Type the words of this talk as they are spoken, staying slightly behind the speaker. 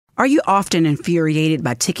Are you often infuriated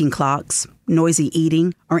by ticking clocks, noisy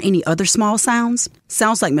eating, or any other small sounds?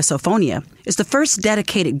 Sounds Like Misophonia is the first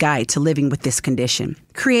dedicated guide to living with this condition.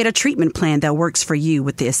 Create a treatment plan that works for you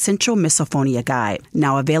with the Essential Misophonia Guide,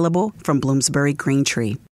 now available from Bloomsbury Green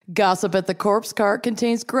Tree. Gossip at the Corpse Cart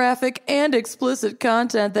contains graphic and explicit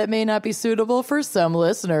content that may not be suitable for some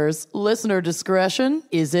listeners. Listener discretion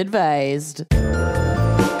is advised.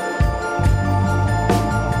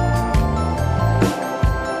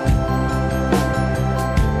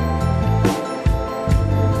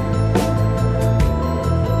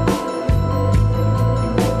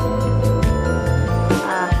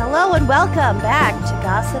 Hello and welcome back to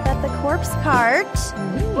Gossip at the Corpse Cart,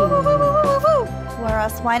 where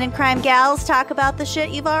us wine and crime gals talk about the shit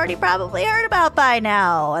you've already probably heard about by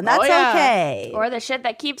now, and that's okay. Or the shit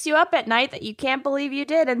that keeps you up at night that you can't believe you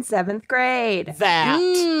did in 7th grade.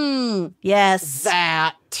 Yes.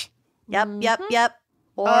 That. Yep.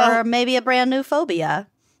 Or maybe a brand new phobia.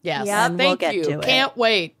 Yes. Yep. Thank We'll you. get to it. Can't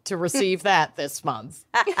wait to receive that this month.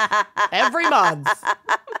 Every month.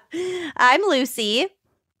 I'm Lucy.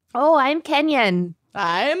 Oh, I'm Kenyon.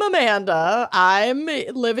 I'm Amanda. I'm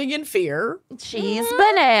living in fear. She's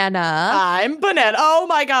Banana. I'm Banana. Oh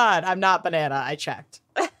my God. I'm not Banana. I checked.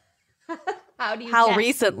 How check?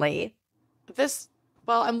 recently?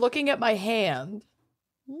 I'm looking at my hand.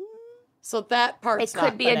 So that part's It could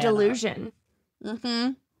not be banana. a delusion.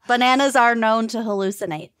 Mm-hmm. Bananas are known to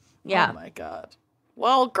hallucinate. Yeah. Oh my God.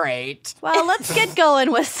 Well, great. Well, let's get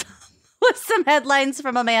going with some headlines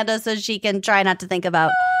from Amanda so she can try not to think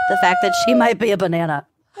about the fact that she might be a banana.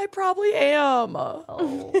 I probably am.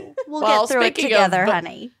 We'll get through it together,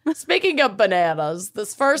 honey. Speaking of bananas,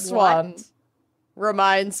 this first one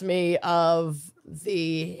reminds me of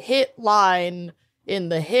the hit line in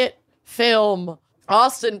the hit film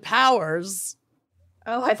Austin Powers.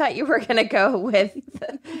 Oh, I thought you were going to go with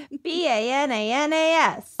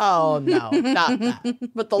Bananas. Oh, no, not that.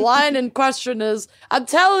 But the line in question is, I'm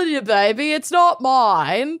telling you, baby, it's not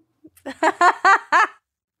mine.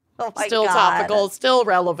 Oh my Still God. topical, still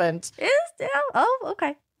relevant.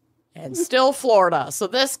 Okay. And still Florida. So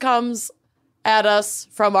this comes at us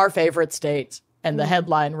from our favorite state. And the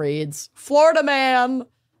headline reads, Florida man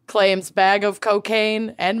claims bag of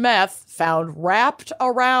cocaine and meth found wrapped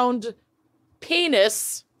around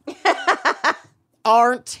penis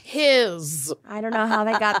aren't his. I don't know how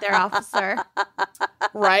they got there, officer.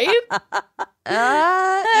 Right?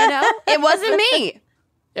 It wasn't me.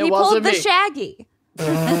 It He wasn't pulled the me. Shaggy.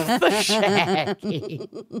 The Shaggy.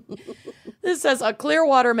 This says a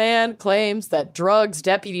Clearwater man claims that drugs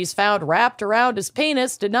deputies found wrapped around his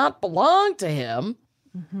penis did not belong to him.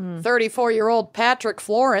 34-year-old Patrick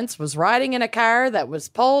Florence was riding in a car that was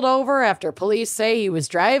pulled over after police say he was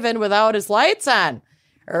driving without his lights on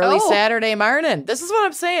early Saturday morning. This is what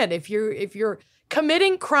I'm saying. If you're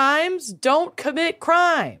committing crimes, don't commit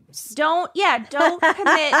crimes. Don't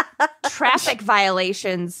commit traffic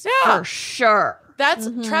violations for sure. That's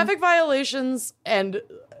traffic violations and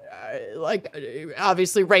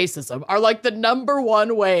obviously racism are like the number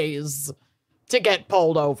one ways to get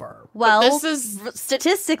pulled over. Well, this is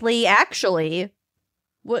statistically, actually,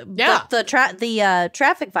 the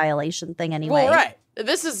traffic violation thing anyway. well, right.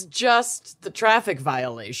 This is just the traffic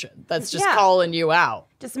violation. That's just calling you out.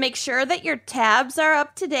 Just make sure that your tabs are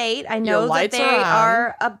up to date. I Your know that lights they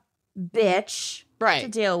are are a bitch to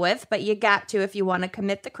deal with, but you got to if you want to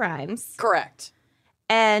commit the crimes. Correct.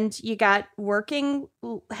 And you got working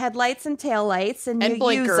headlights and taillights, and you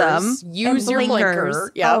blinkers. use them. Use your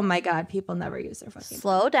blinker. Yep. Oh my God, people never use their fucking.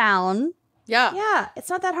 Slow down. Yeah, it's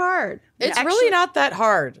not that hard. It's really not that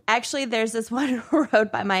hard. Actually, there's this one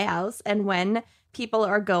road by my house, and when people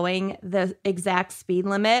are going the exact speed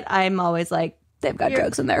limit, I'm always like, they've got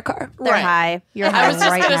drugs in their car. They're high. You're high. I was just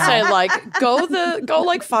right gonna now. say, like, go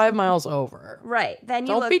like 5 miles over. Right. Then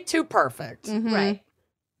you Don't be too perfect. right.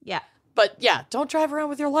 Yeah. But yeah, don't drive around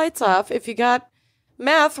with your lights off if you got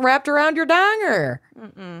meth wrapped around your donger.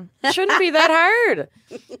 It shouldn't be that hard.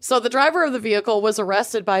 So the driver of the vehicle was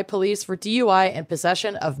arrested by police for DUI and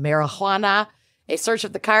possession of marijuana. A search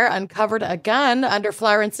of the car uncovered a gun under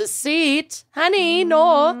Florence's seat. Honey,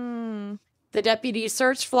 no. The deputy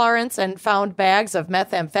searched Florence and found bags of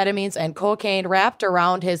methamphetamines and cocaine wrapped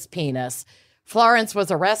around his penis. Florence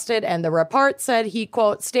was arrested, and the report said he,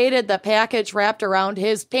 quote, stated the package wrapped around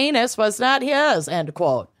his penis was not his, end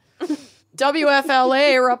quote.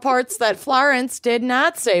 WFLA reports that Florence did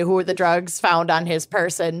not say who the drugs found on his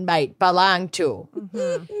person might belong to.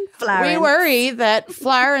 We worry that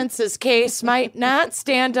Florence's case might not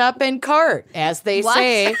stand up in court. As they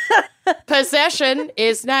say, possession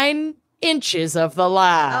is 9 inches of the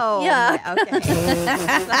lab. Oh, Yeah.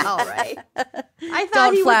 Okay. All right. I thought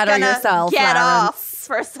Don't he was flatter gonna yourself, get Lawrence. off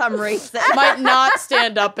for some reason. Might not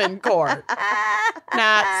stand up in court.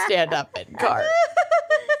 Not stand up in court.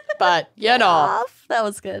 But, you know, Off. That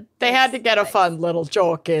was good. they had to get a fun little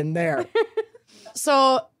joke in there.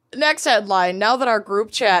 So, next headline. Now that our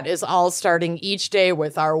group chat is all starting each day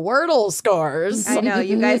with our Wordle scores. I know,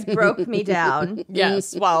 you guys broke me down.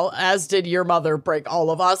 Yes, well, as did your mother break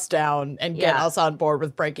all of us down and get Yeah. us on board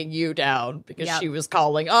with breaking you down because Yep. she was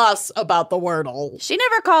calling us about the Wordle. She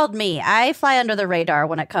never called me. I fly under the radar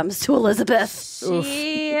when it comes to Elizabeth.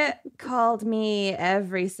 She called me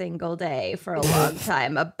every single day for a long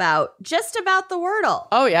time just about the Wordle.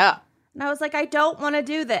 Oh, yeah. And I was like, I don't want to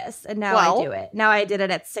do this. And now Well- I do it. Now I did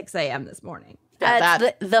it at 6 a.m. this morning. Yeah,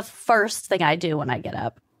 That's the first thing I do when I get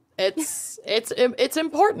up. It's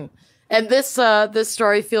important. And this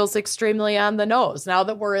story feels extremely on the nose. Now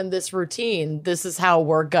that we're in this routine, this is how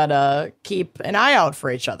we're gonna keep an eye out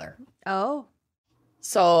for each other. Oh.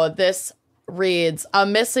 So this reads, a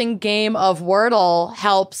missing game of Wordle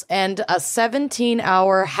helps end a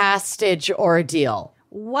 17-hour hostage ordeal.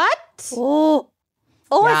 What? Oh,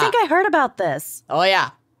 Yeah. I think I heard about this. Oh, yeah.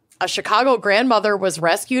 A Chicago grandmother was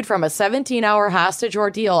rescued from a 17-hour hostage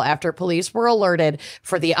ordeal after police were alerted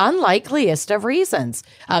for the unlikeliest of reasons,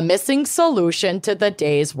 a missing solution to the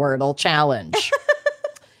day's Wordle challenge.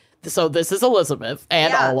 So this is Elizabeth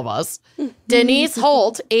and all of us. Denise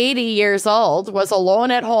Holt, 80 years old, was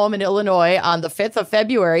alone at home in Illinois on the 5th of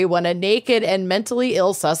February when a naked and mentally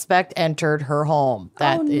ill suspect entered her home.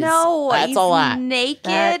 That's He's a a lot. naked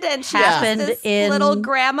That and she happened has this in- little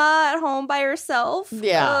grandma at home by herself.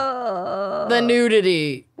 Yeah. Ugh. The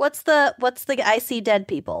nudity. What's the I see dead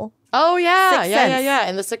people? Oh, yeah. Sixth Sense. Yeah.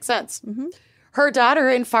 In the Sixth Sense. Her daughter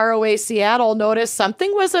in faraway Seattle noticed something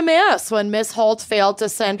was amiss when Miss Holt failed to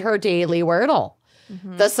send her daily Wordle.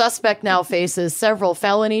 The suspect now faces several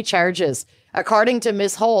felony charges. According to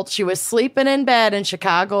Miss Holt, she was sleeping in bed in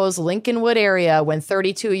Chicago's Lincolnwood area when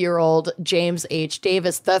 32-year-old James H.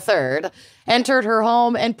 Davis III entered her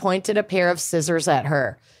home and pointed a pair of scissors at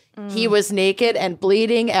her. He was naked and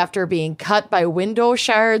bleeding after being cut by window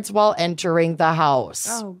shards while entering the house.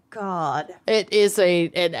 Oh, God. It is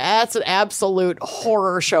that's an absolute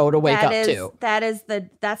horror show to wake up to.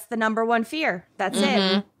 That's the number one fear. That's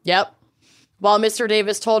it. Yep. While Mr.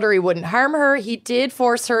 Davis told her he wouldn't harm her, he did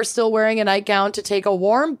force her, still wearing a nightgown, to take a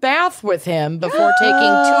warm bath with him before taking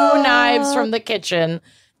 2 knives from the kitchen,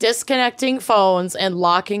 disconnecting phones, and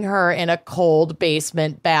locking her in a cold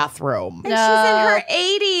basement bathroom. And she's in her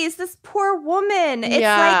 80s. This poor woman. It's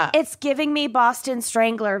Yeah. like it's giving me Boston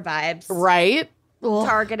Strangler vibes. Right?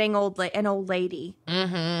 Targeting an old lady.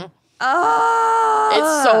 Mm-hmm. Oh,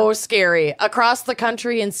 It's so scary. Across the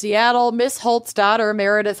country in Seattle, Miss Holt's daughter,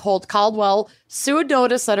 Meredith Holt Caldwell, sued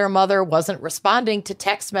notice that her mother wasn't responding to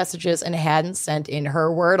text messages and hadn't sent in her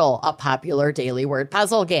Wordle, a popular daily word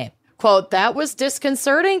puzzle game. Quote, that was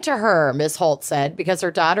disconcerting to her, Miss Holt said, because her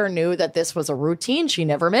daughter knew that this was a routine she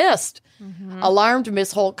never missed. Alarmed,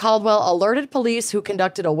 Miss Holt Caldwell alerted police, who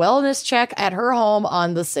conducted a wellness check at her home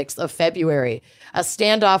on the 6th of February. A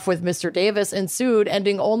standoff with Mr. Davis ensued,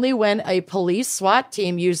 ending only when a police SWAT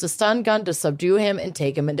team used a stun gun to subdue him and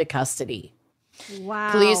take him into custody.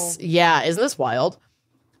 wow. Police, isn't this wild?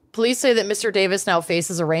 Police say that Mr. Davis now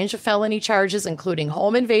faces a range of felony charges, including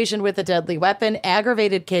home invasion with a deadly weapon,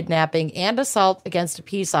 aggravated kidnapping, and assault against a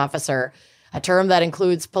peace officer, a term that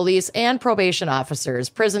includes police and probation officers,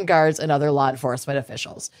 prison guards, and other law enforcement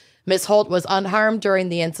officials. Miss Holt was unharmed during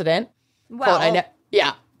the incident. Well,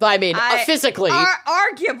 Physically.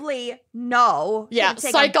 Arguably, no. Yeah,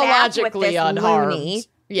 Shouldn't take a bath with psychologically this unharmed. loony.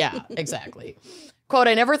 Yeah, exactly. Quote,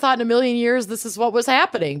 I never thought in a million years this is what was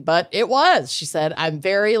happening, but it was. She said, I'm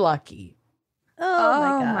very lucky.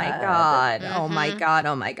 Oh my god. Oh my god.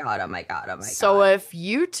 Oh my god. Oh my god. Oh my god. So if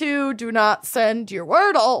you two do not send your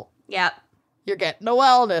Wordle, Yep. you're getting a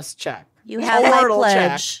wellness check. You have my Wordle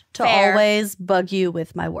pledge to Fair. always bug you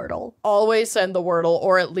with my Wordle. Always send the Wordle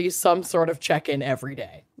or at least some sort of check-in every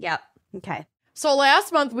day. Yep. Okay. So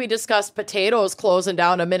last month we discussed potatoes closing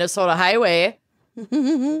down a Minnesota highway.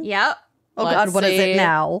 Yep. Oh Let's god, what is see. it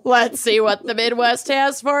now? Let's see what the Midwest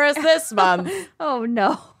has for us this month Oh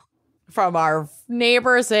no. from our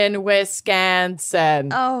neighbors in Wisconsin.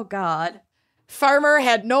 Oh god. Farmer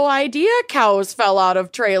had no idea cows fell out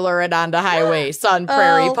of trailer and onto highway, Sun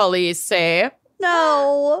Prairie Oh. police say.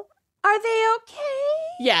 No. Are they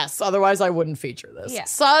okay? Yes, otherwise I wouldn't feature this. Yeah.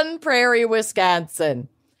 Sun Prairie, Wisconsin.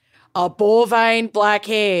 a bovine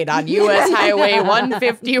blockade on U.S. Highway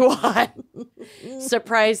 151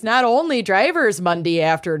 surprised not only drivers Monday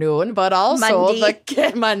afternoon, but also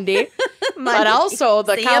Monday, but also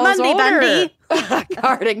the See ya cow's Monday, owner, Bundy.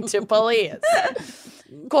 according to police.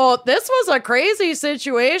 Quote, this was a crazy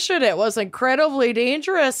situation. It was incredibly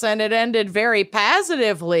dangerous and it ended very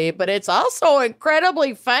positively, but it's also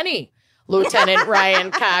incredibly funny, Lieutenant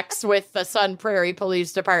Ryan Cox with the Sun Prairie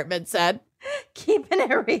Police Department said. Keeping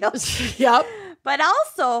it real. Yep. But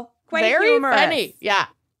also quite Very humorous. funny. Yeah.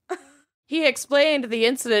 He explained the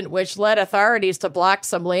incident, which led authorities to block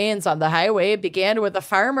some lanes on the highway, began with a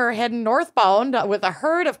farmer heading northbound with a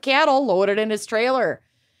herd of cattle loaded in his trailer.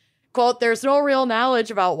 Quote, there's no real knowledge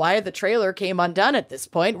about why the trailer came undone at this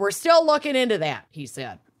point. We're still looking into that, he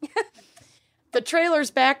said. The trailer's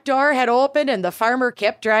back door had opened and the farmer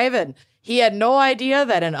kept driving. He had no idea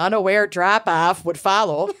that an unaware drop-off would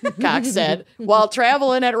follow, Cox said. While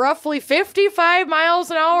traveling at roughly 55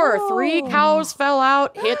 miles an hour, 3 cows fell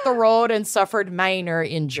out, hit the road, and suffered minor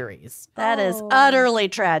injuries. That is utterly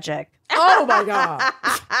tragic. Oh, my God.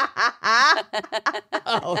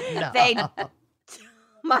 Oh, no.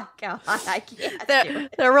 My God, I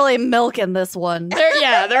can't. They're really milking this one.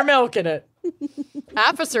 They're milking it.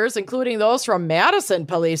 Officers, including those from Madison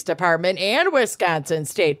Police Department and Wisconsin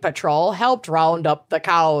State Patrol, helped round up the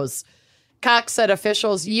cows. Cox said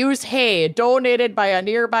officials used hay donated by a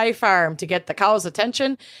nearby farm to get the cows'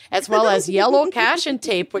 attention, as well as yellow caution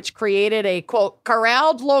tape, which created a, quote,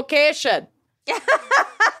 corralled location.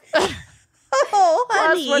 Oh,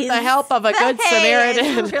 Plus, with the help of a good Samaritan.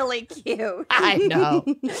 It's really cute. I know.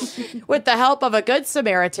 With the help of a good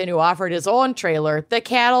Samaritan who offered his own trailer, the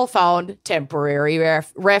cattle found temporary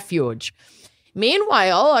refuge.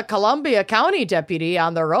 Meanwhile, a Columbia County deputy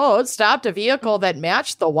on the road stopped a vehicle that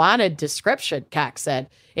matched the wanted description, Cox said.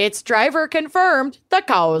 Its driver confirmed the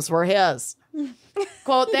cows were his.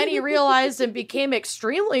 Quote, then he realized and became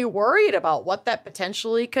extremely worried about what that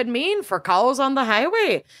potentially could mean for cows on the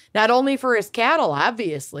highway. Not only for his cattle,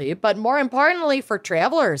 obviously, but more importantly for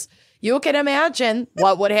travelers. You can imagine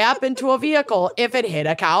what would happen to a vehicle if it hit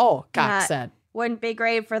a cow, Cox said. Wouldn't be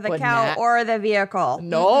great for the Would cow not. or the vehicle.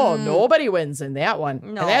 No, nobody wins in that one. No.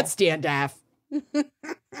 And that's standoff.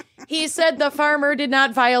 He said the farmer did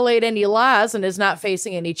not violate any laws and is not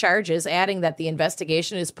facing any charges, adding that the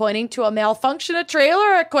investigation is pointing to a malfunction of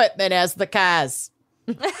trailer equipment as the cause.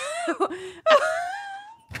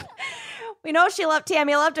 We know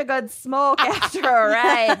Tammy loved a good smoke after a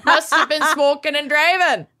ride. Must have been smoking and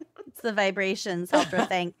driving. It's the vibrations, helped her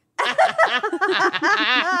think.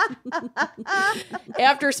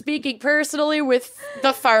 After speaking personally with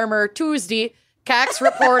the farmer Tuesday, Cox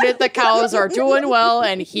reported the cows are doing well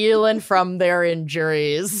and healing from their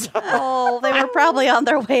injuries. Oh, they were probably on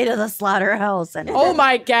their way to the slaughterhouse. And Oh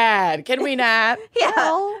my God. Can we not?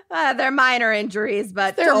 Yeah. They're minor injuries,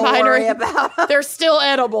 but They're don't minor. worry about them. They're still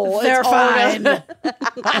edible. They're It's fine.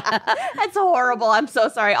 That's horrible. I'm so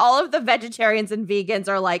sorry. All of the vegetarians and vegans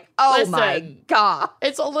are like, oh my Listen. God.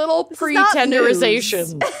 It's a little is not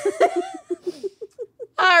pre-tenderization.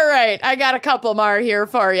 All right, I got a couple more here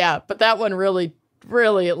for you, but that one really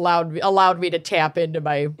allowed me to tap into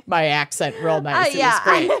my accent real nice. Yeah.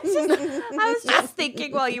 It was great. I was just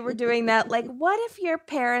thinking while you were doing that, like, what if your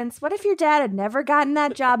dad had never gotten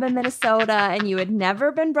that job in Minnesota and you had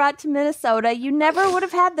never been brought to Minnesota? You never would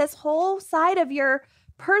have had this whole side of your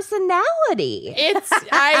personality. It's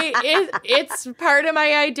part of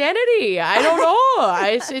my identity. I don't know.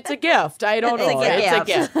 It's a gift. I don't know. It's a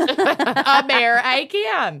gift. I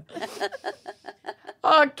can.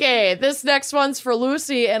 Okay, this next one's for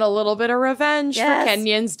Lucy and a little bit of revenge for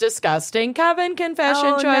Kenyon's disgusting Coven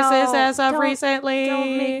confession choices as of recently.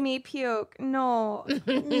 Don't make me puke. No.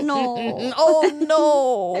 no. Oh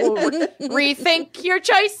no. Rethink your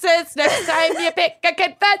choices next time you pick a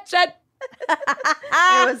confession.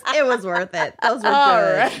 It was worth it. Those were All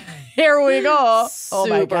good. right. Here we go. Oh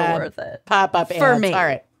my Super God. worth it. Pop-up For ads. me. All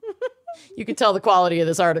right. You can tell the quality of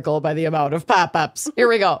this article by the amount of pop-ups. Here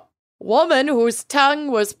we go. Woman whose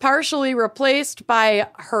tongue was partially replaced by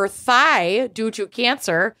her thigh due to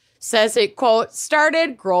cancer says it, quote,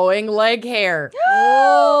 started growing leg hair.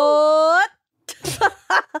 What?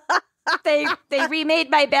 They remade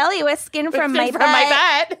my belly with skin from my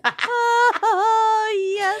butt.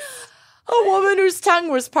 Oh, yes. A woman whose tongue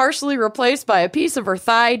was partially replaced by a piece of her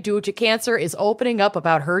thigh due to cancer is opening up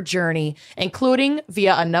about her journey, including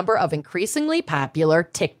via a number of increasingly popular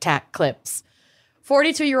TikTok clips.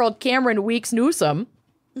 42-year-old Cameron Weeks Newsom,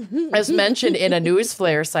 as mentioned in a news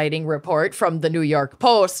flare sighting report from the New York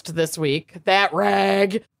Post this week, that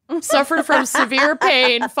rag, suffered from severe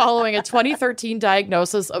pain following a 2013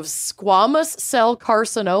 diagnosis of squamous cell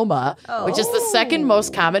carcinoma, which is the second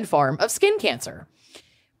most common form of skin cancer.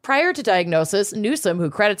 Prior to diagnosis, Newsom, who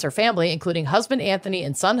credits her family, including husband Anthony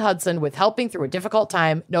and son Hudson, with helping through a difficult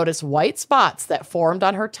time, noticed white spots that formed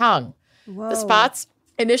on her tongue. Whoa. The spots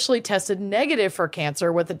initially tested negative for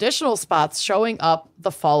cancer, with additional spots showing up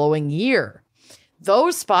the following year.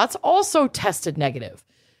 Those spots also tested negative,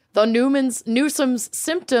 though Newsom's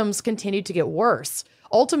symptoms continued to get worse.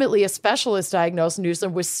 Ultimately, a specialist diagnosed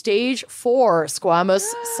Newsom with stage 4 squamous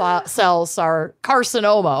cell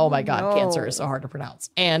carcinoma. Oh my God, cancer is so hard to pronounce.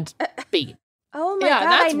 And B. Oh my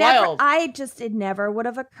God, wild. It never would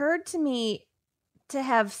have occurred to me to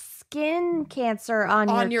have skin cancer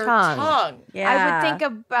on your tongue. Yeah. I would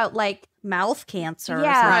think about like mouth cancer or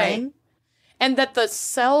Right. something. And that the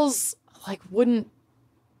cells like wouldn't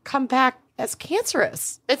come back as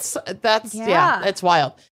cancerous. It's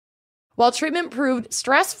wild. While treatment proved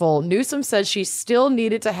stressful, Newsom said she still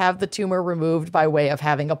needed to have the tumor removed by way of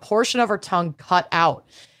having a portion of her tongue cut out.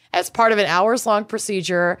 As part of an hours-long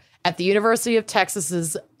procedure at the University of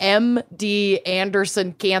Texas's MD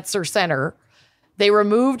Anderson Cancer Center, the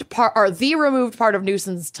removed part of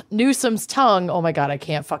Newsom's tongue. Oh my God, I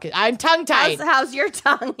can't fucking. I'm tongue-tied. How's your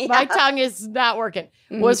tongue? Yeah. My tongue is not working.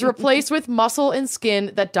 Was replaced with muscle and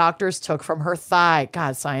skin that doctors took from her thigh.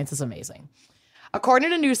 God, science is amazing. According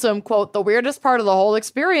to Newsom, quote, the weirdest part of the whole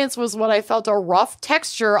experience was when I felt a rough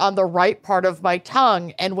texture on the right part of my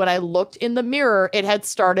tongue. And when I looked in the mirror, it had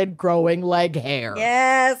started growing leg hair.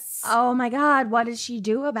 Yes. Oh my God, what did she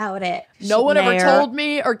do about it? No one ever told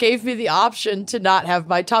me or gave me the option to not have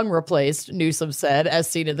my tongue replaced, Newsom said, as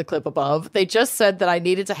seen in the clip above. They just said that I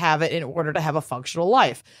needed to have it in order to have a functional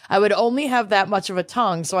life. I would only have that much of a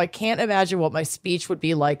tongue, so I can't imagine what my speech would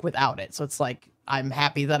be like without it. So it's like, I'm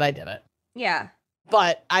happy that I did it. Yeah.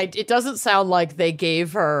 But it doesn't sound like they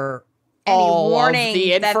gave her any all warning of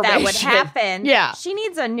the information. that would happen. Yeah. She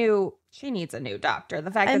needs a new doctor. The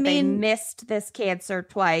fact that they missed this cancer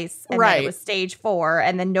twice and that it was stage 4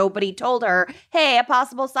 and then nobody told her, hey, a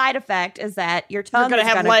possible side effect is that your tongue is going to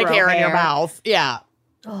have leg hair in your mouth. Yeah.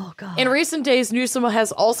 Oh, God. In recent days, Newsom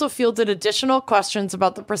has also fielded additional questions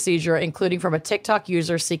about the procedure, including from a TikTok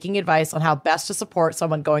user seeking advice on how best to support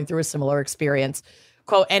someone going through a similar experience.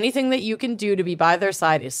 Quote, anything that you can do to be by their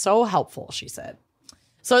side is so helpful, she said.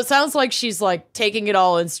 So it sounds like she's like taking it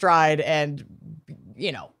all in stride and,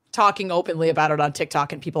 talking openly about it on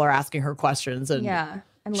TikTok, and people are asking her questions and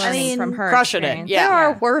learning from her. Crushing experience. it. Yeah. There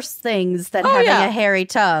are worse things than having a hairy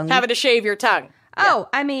tongue. Having to shave your tongue. Oh,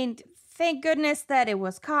 I mean, thank goodness that it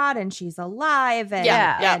was caught and she's alive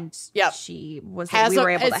and, she was we were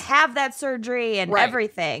able to have that surgery and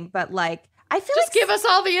everything. But like, I feel just give us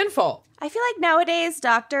all the info. I feel like nowadays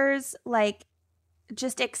doctors like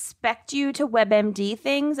just expect you to WebMD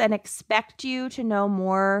things and expect you to know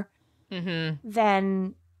more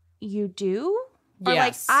than you do. Or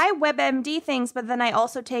like I WebMD things, but then I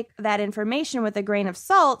also take that information with a grain of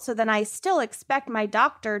salt. So then I still expect my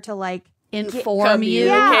doctor to like inform you.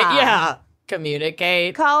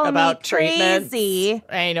 Communicate Call about me treatments. crazy.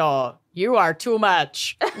 I know. You are too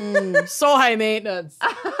much. So high maintenance.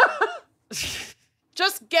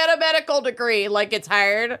 Just get a medical degree like it's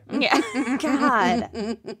hard. Yeah.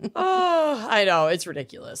 God. Oh, I know. It's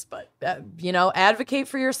ridiculous. But, advocate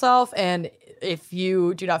for yourself. And if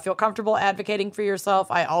you do not feel comfortable advocating for yourself,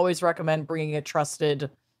 I always recommend bringing a trusted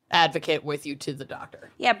advocate with you to the doctor.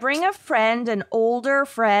 Yeah, bring a friend, an older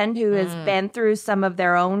friend who has been through some of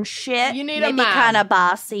their own shit. You need maybe a mom. kind of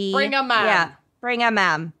bossy. Bring a mom. Yeah, bring a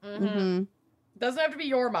mom. Doesn't have to be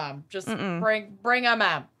your mom. Just bring a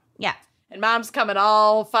mom. Yeah. And moms come in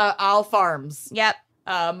all farms. Yep.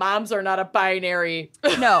 Moms are not a binary.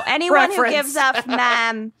 No, anyone who reference. gives off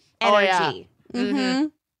mom energy.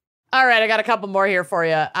 All right, I got a couple more here for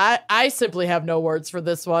you. I simply have no words for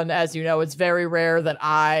this one. As you know, it's very rare that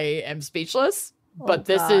I am speechless, but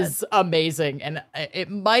this is amazing. And it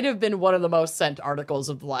might have been one of the most sent articles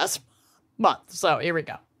of the last month. So here we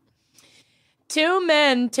go. 2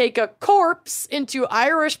 men take a corpse into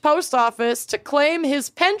Irish post office to claim his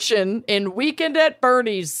pension in Weekend at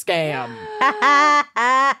Bernie's scam.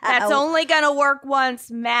 That's only going to work once,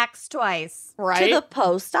 max twice. Right? To the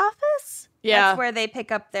post office? Yeah. That's where they pick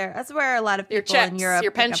up that's where a lot of people in Europe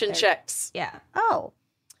your pick up pension their- checks. Yeah. Oh.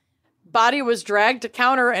 Body was dragged to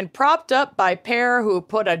counter and propped up by pair who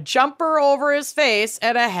put a jumper over his face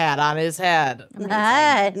and a hat on his head.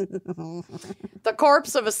 The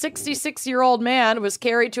corpse of a 66-year-old man was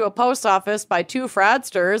carried to a post office by 2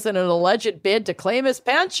 fraudsters in an alleged bid to claim his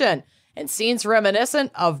pension. and scenes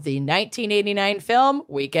reminiscent of the 1989 film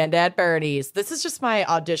Weekend at Bernie's. This is just my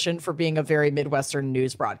audition for being a very Midwestern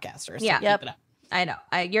news broadcaster. So keep it up. I know.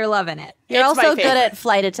 You're loving it. You're also good at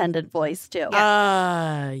flight attendant voice, too.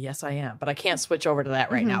 Yes, I am. But I can't switch over to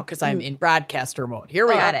that right now because I'm in broadcaster mode. Here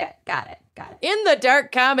we go. Got it. In the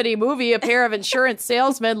dark comedy movie, a pair of insurance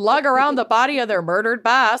salesmen lug around the body of their murdered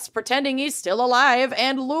boss, pretending he's still alive,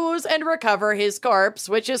 and lose and recover his corpse,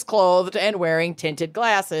 which is clothed and wearing tinted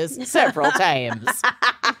glasses several times.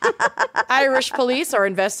 Irish police are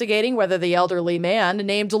investigating whether the elderly man,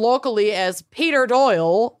 named locally as Peter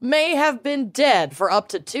Doyle, may have been dead for up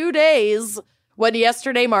to 2 days when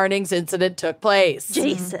yesterday morning's incident took place.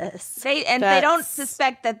 Jesus. They don't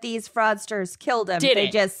suspect that these fraudsters killed him. They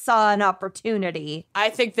just saw an opportunity. I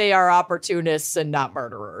think they are opportunists and not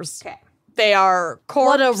murderers. Okay. They are corpse.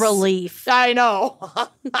 What a relief. I know.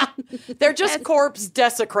 They're just corpse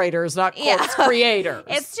desecrators, not corpse creators.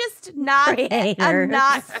 It's just not a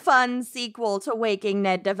not fun sequel to Waking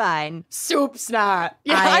Ned Devine. Soup's not.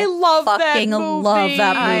 Yeah, I love that movie. Love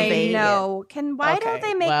that movie. I know. Why don't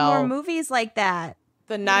they make more movies like that?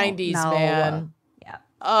 The 90s, man. Yeah.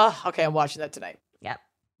 Okay, I'm watching that tonight. Yep.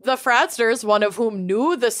 The fraudsters, one of whom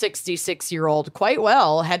knew the 66-year-old quite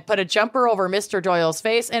well, had put a jumper over Mr. Doyle's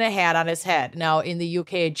face and a hat on his head. Now, in the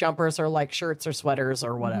UK, jumpers are like shirts or sweaters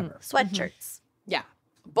or whatever. Sweatshirts. Yeah.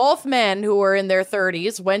 Both men, who were in their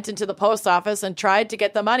 30s, went into the post office and tried to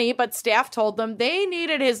get the money, but staff told them they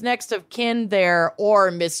needed his next of kin there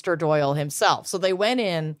or Mr. Doyle himself. So they went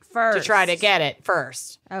in to try to get it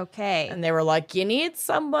first. Okay. And they were like, you need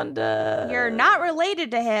someone to... You're not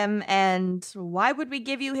related to him, and why would we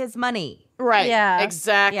give you his money? Right. Yeah.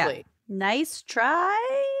 Exactly. Yeah. Nice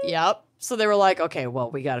try. Yep. So they were like, okay,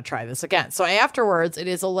 well, we got to try this again. So afterwards, it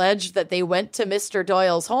is alleged that they went to Mr.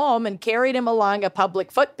 Doyle's home and carried him along a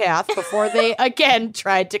public footpath before they again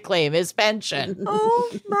tried to claim his pension.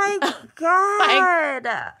 Oh my God.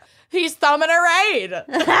 He's thumbing a raid.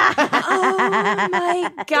 Oh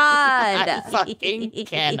my God. I fucking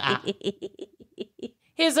cannot.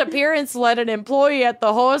 His appearance led an employee at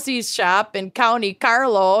the Hosie's shop in County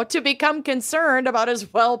Carlow to become concerned about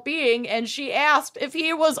his well-being, and she asked if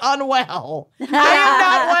he was unwell. I am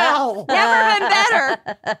not well. Never been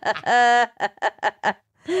better.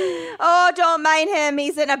 Oh, don't mind him.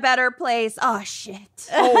 He's in a better place. Oh, shit.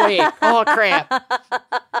 Oh, wait. Oh, crap.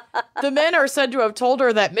 The men are said to have told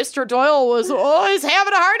her that Mr. Doyle is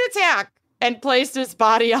having a heart attack and placed his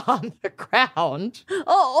body on the ground.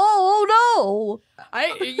 Oh no.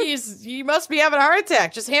 He must be having a heart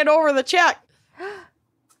attack. Just hand over the check.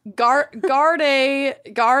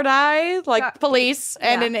 Police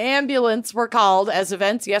and an ambulance were called as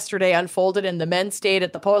events yesterday unfolded and the men stayed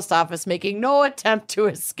at the post office making no attempt to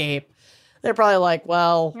escape. They're probably like,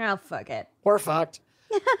 well, oh, fuck it. We're fucked.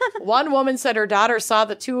 One woman said her daughter saw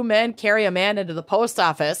the two men carry a man into the post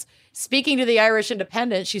office. Speaking to the Irish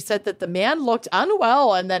Independent, she said that the man looked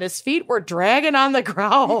unwell and that his feet were dragging on the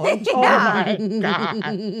ground. Oh, my God.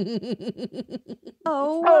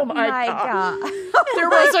 Oh my God. There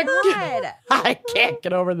was a... I can't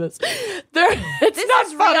get over this. It's not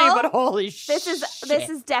funny, real? but holy shit. This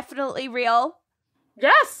is definitely real.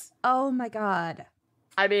 Yes. Oh, my God.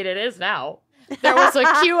 I mean, it is now. There was a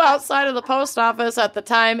queue outside of the post office at the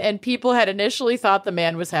time, and people had initially thought the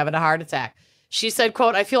man was having a heart attack. She said,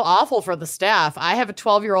 quote, I feel awful for the staff. I have a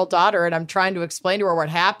 12-year-old daughter, and I'm trying to explain to her what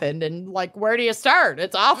happened. And, like, where do you start?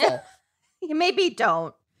 It's awful. Maybe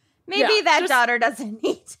don't. Maybe that daughter doesn't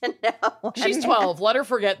need to know. She's 12. Let her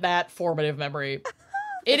forget that formative memory.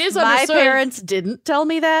 It is my parents didn't tell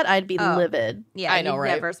me that, I'd be livid. Yeah, I know,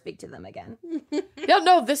 right? Never speak to them again. Yeah,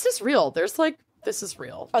 no, this is real. This is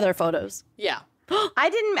real. Are there photos? Yeah.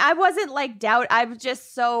 I wasn't like doubt. I was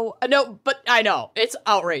just so. No, but I know. It's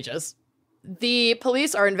outrageous. The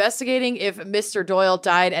police are investigating if Mr. Doyle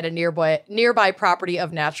died at a nearby property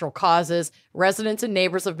of natural causes. Residents and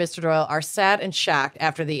neighbors of Mr. Doyle are sad and shocked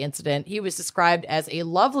after the incident. He was described as a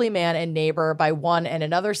lovely man and neighbor by one, and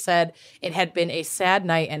another said it had been a sad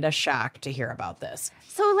night and a shock to hear about this.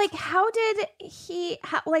 So, like,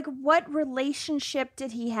 what relationship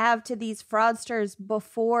did he have to these fraudsters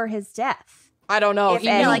before his death? I don't know.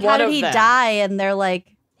 How did he die? And they're like...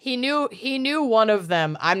 He knew one of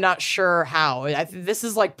them. I'm not sure how. This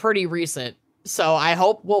is like pretty recent. So I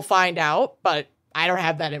hope we'll find out, but I don't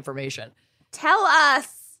have that information. Tell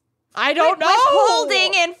us. I don't know.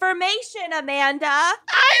 Withholding information, Amanda. I'm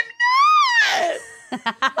not.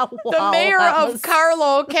 The mayor of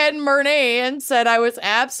Carlow, Ken Murnane, said, I was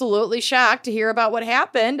absolutely shocked to hear about what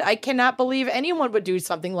happened. I cannot believe anyone would do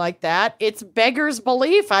something like that. It's beggar's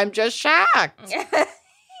belief. I'm just shocked.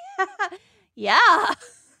 Yeah.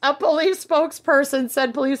 A police spokesperson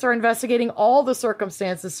said police are investigating all the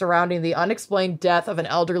circumstances surrounding the unexplained death of an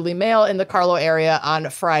elderly male in the Carlo area on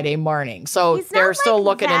Friday morning. So they're still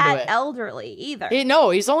looking into it. Elderly either. No,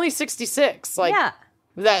 he's only 66. Like, yeah.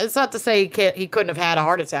 It's not to say he couldn't have had a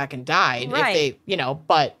heart attack and died. Right. If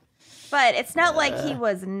they, but it's not like he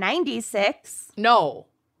was 96. No.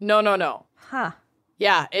 Huh.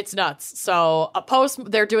 Yeah, it's nuts. So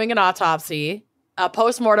they're doing an autopsy. A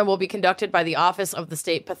postmortem will be conducted by the Office of the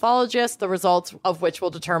State Pathologist, the results of which will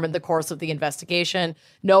determine the course of the investigation.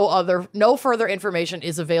 No further information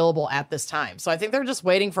is available at this time. So I think they're just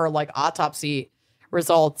waiting for like autopsy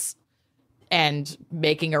results and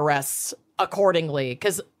making arrests accordingly.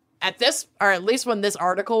 Because at least when this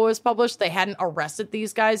article was published, they hadn't arrested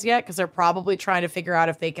these guys yet because they're probably trying to figure out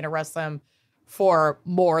if they can arrest them for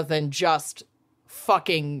more than just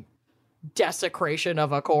fucking desecration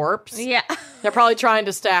of a corpse. Yeah. They're probably trying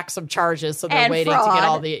to stack some charges, so they're And waiting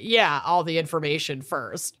fraud. to get all the information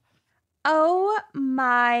first. Oh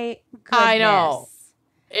my goodness. I know.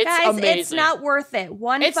 It's Guys, amazing. it's not worth it.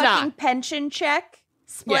 It's fucking not. pension check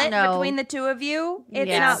split between the two of you.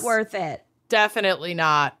 It's not worth it. Definitely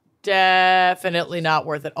not. Definitely not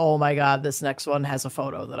worth it. Oh my God, this next one has a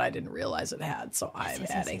photo that I didn't realize it had, so I'm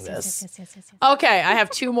adding this. Yes. Okay, I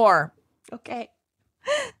have two more. Okay.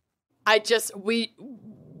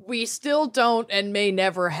 We still don't and may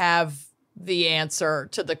never have the answer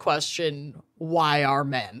to the question, why are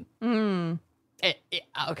men?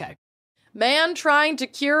 Okay. Man trying to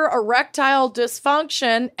cure erectile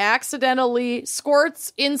dysfunction accidentally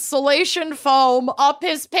squirts insulation foam up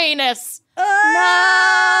his penis. And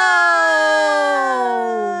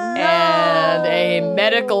a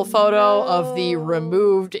medical photo of the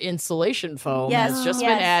removed insulation foam has just been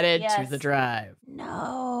added to the drive.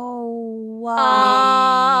 No.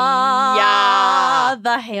 Yeah.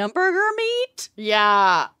 The hamburger meat?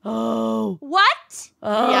 Yeah. Oh. What?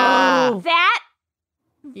 Yeah. That?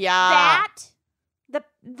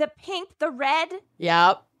 The pink, the red?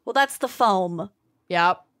 Yep. Well, that's the foam.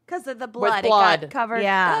 Yep. Because of the blood. blood. It got covered.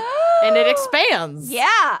 Yeah. And it expands.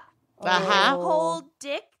 Yeah. Uh-huh. Whole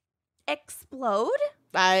dick explode?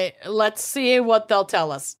 Let's see what they'll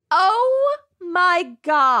tell us. Oh my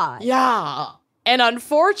God. Yeah. An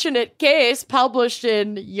unfortunate case published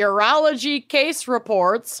in Urology Case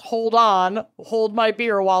Reports, hold my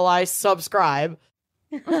beer while I subscribe,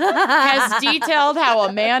 has detailed how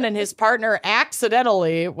a man and his partner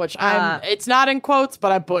accidentally, it's not in quotes,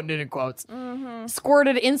 but I'm putting it in quotes,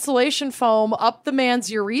 squirted insulation foam up the man's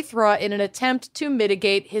urethra in an attempt to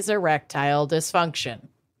mitigate his erectile dysfunction.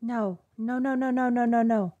 No.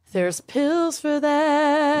 There's pills for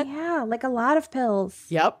that. Yeah, like a lot of pills.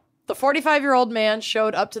 Yep. The 45-year-old man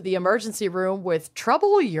showed up to the emergency room with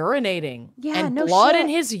trouble urinating and blood in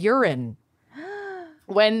his urine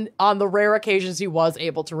when, on the rare occasions he was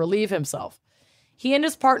able to relieve himself. He and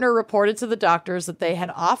his partner reported to the doctors that they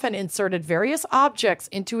had often inserted various objects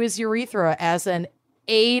into his urethra as an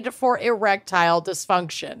aid for erectile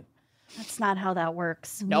dysfunction. That's not how that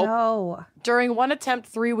works. Nope. No. During one attempt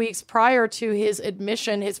 3 weeks prior to his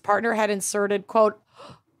admission, his partner had inserted, quote,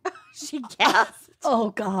 She gasped.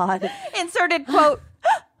 Oh, God. Inserted quote.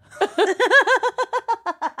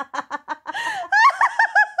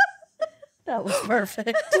 That was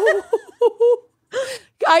perfect.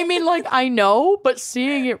 I mean, like, I know, but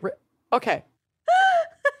seeing it... okay.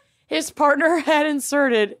 His partner had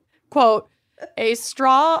inserted, quote, a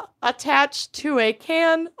straw attached to a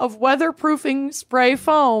can of weatherproofing spray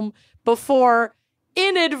foam before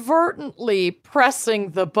inadvertently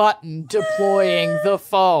pressing the button deploying the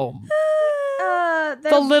foam.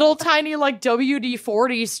 The little tiny, like,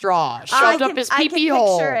 WD-40 straw shoved up his pee-pee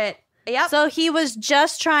hole. I can picture it. Yep. So he was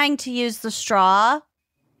just trying to use the straw,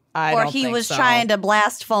 or he was trying to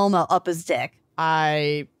blast foam up his dick?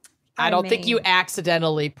 I don't think you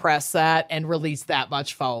accidentally press that and release that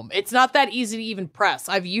much foam. It's not that easy to even press.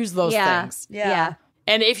 I've used those things. Yeah.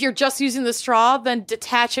 And if you're just using the straw, then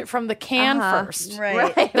detach it from the can first.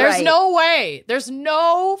 Right. There's no way. There's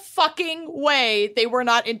no fucking way they were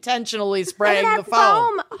not intentionally spraying the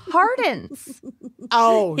foam. Hardens.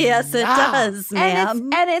 Oh, Yes, it does, ma'am.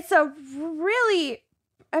 And it's a really,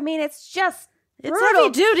 I mean, it's just It's brutal.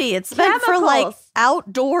 heavy duty. It's meant for, like,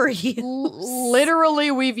 outdoor use. Literally,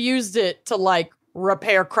 we've used it to, like,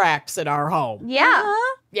 repair cracks in our home. Yeah.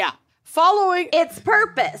 Yeah. Following Its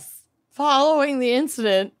purpose. Following the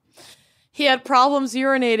incident, he had problems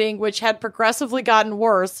urinating, which had progressively gotten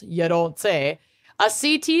worse, you don't say. A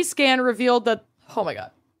CT scan revealed that, oh my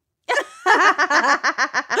God.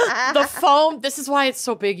 The foam, this is why it's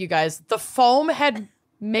so big, you guys. The foam had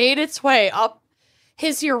made its way up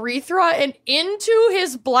his urethra and into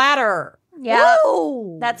his bladder. Yeah.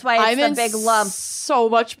 Whoa. That's why I'm it's in the big lump. so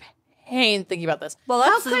much pain thinking about this. Well,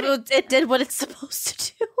 it did what it's supposed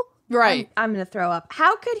to do. Right. I'm going to throw up.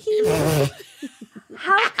 How could he?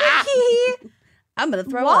 How could he I'm going to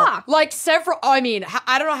throw walk? up. Like I mean,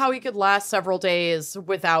 I don't know how he could last several days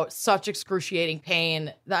without such excruciating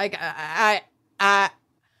pain. Like, I'm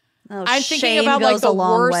thinking about like the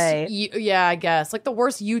worst. Yeah, I guess. Like the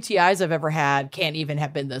worst UTIs I've ever had can't even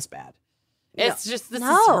have been this bad. It's just, this is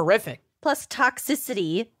horrific. Plus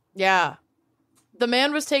toxicity. Yeah. The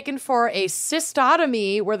man was taken for a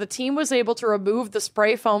cystotomy where the team was able to remove the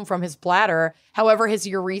spray foam from his bladder. However, his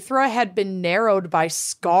urethra had been narrowed by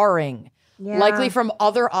scarring, likely from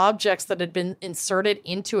other objects that had been inserted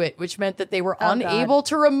into it, which meant that they were unable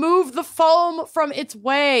to remove the foam from its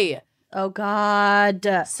way. Oh, God.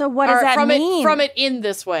 So what does that mean? From it in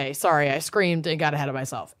this way. Sorry, I screamed and got ahead of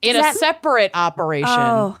myself. In a separate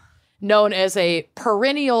operation known as a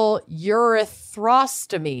perineal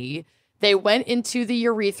urethrostomy, they went into the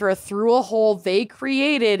urethra through a hole they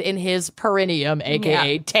created in his perineum,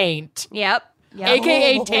 a.k.a. taint. Yep.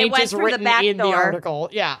 A.k.a. taint is written in the article.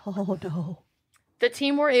 Yeah. Oh, no. The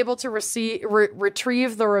team were able to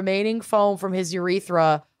retrieve the remaining foam from his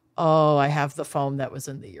urethra. Oh, I have the foam that was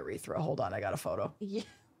in the urethra. Hold on, I got a photo. Yeah.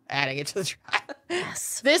 Adding it to the trial.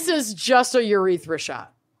 Yes. This is just a urethra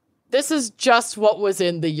shot. This is just what was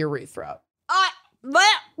in the urethra.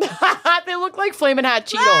 They look like Flamin' Hot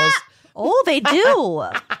Cheetos. Oh, they do.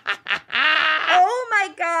 Oh my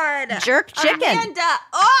God. Jerk chicken. Amanda.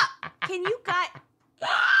 Oh, can you cut?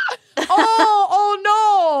 Oh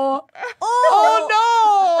no. Oh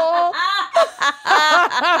no.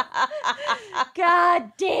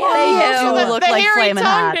 God damn. They do look the like hairy Flamin'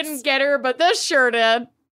 tongue Hots. didn't get her, but this sure did.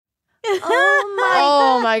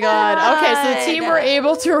 Oh my God. Okay, so the team were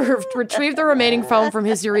able to retrieve the remaining foam from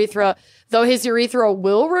his urethra, though his urethra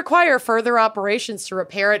will require further operations to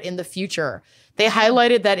repair it in the future. They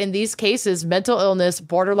highlighted that in these cases, mental illness,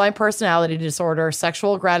 borderline personality disorder,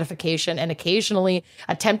 sexual gratification, and occasionally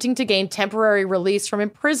attempting to gain temporary release from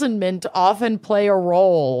imprisonment often play a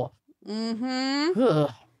role. Mm-hmm.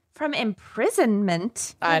 From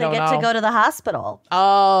imprisonment? I don't know. They get to go to the hospital.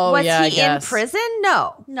 Oh, Was yeah, he in prison?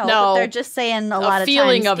 No. No, but they're just saying a lot of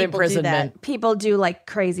feeling times of people do that. imprisonment. People do like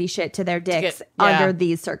crazy shit to their dicks yeah. under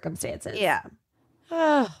these circumstances. Yeah.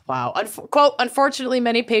 Wow. Quote, unfortunately,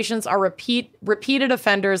 many patients are repeated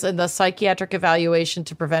offenders, and the psychiatric evaluation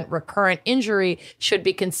to prevent recurrent injury should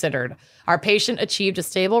be considered. Our patient achieved a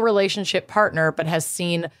stable relationship partner, but has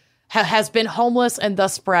been homeless and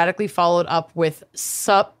thus sporadically followed up with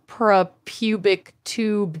suprapubic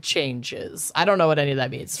tube changes. I don't know what any of that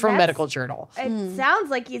means. It's from Medical Journal. It sounds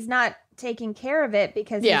like he's not taking care of it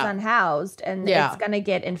because he's unhoused and it's going to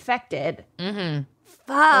get infected. Mm-hmm.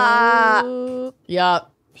 Fuck. Yeah.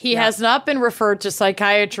 He has not been referred to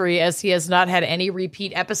psychiatry as he has not had any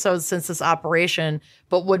repeat episodes since this operation,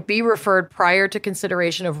 but would be referred prior to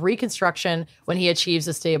consideration of reconstruction when he achieves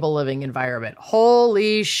a stable living environment.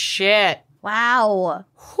 Holy shit. Wow.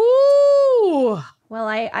 Whoo. Well,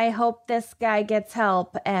 I hope this guy gets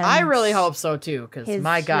help. And I really hope so too, because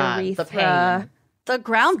my God, the pain. The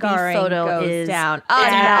ground beef photo goes is down.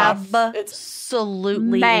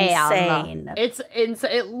 Absolutely insane.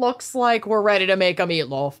 It looks like we're ready to make a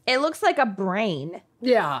meatloaf. It looks like a brain.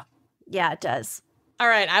 Yeah. Yeah, it does. All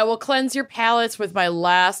right, I will cleanse your palates with my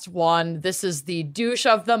last one. This is the douche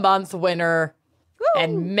of the month winner. Woo!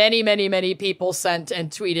 And many, many, many people sent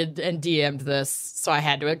and tweeted and DM'd this, so I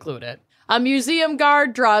had to include it. A museum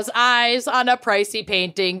guard draws eyes on a pricey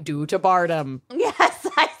painting due to boredom. Yes,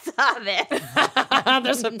 I saw this.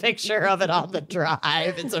 There's a picture of it on the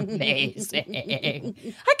drive. It's amazing. I kind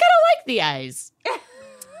of like the eyes.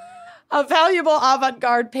 A valuable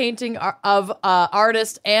avant-garde painting of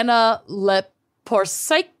artist Anna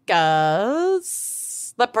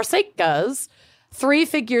Leporsaika's 3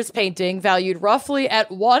 figures painting, valued roughly at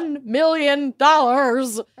 $1 million,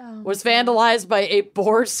 was vandalized by a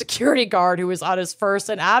bored security guard who was on his first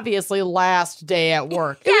and obviously last day at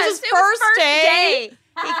work. It was his first day.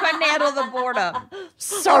 He couldn't handle the boredom.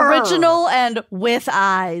 Original and with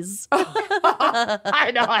eyes.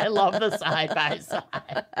 I know. I love the side by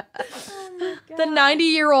side. The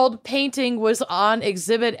 90-year-old painting was on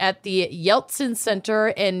exhibit at the Yeltsin Center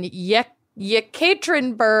in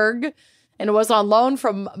Yekaterinburg and was on loan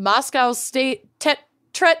from Moscow State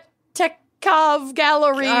Tretyakov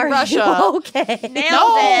Gallery, Russia. Okay.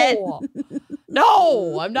 Nailed it.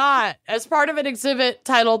 No, I'm not. As part of an exhibit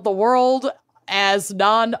titled The World as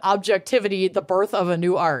Non-Objectivity, The Birth of a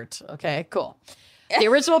New Art. Okay, cool. The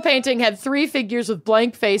original painting had 3 figures with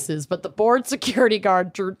blank faces, but the bored security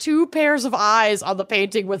guard drew 2 pairs of eyes on the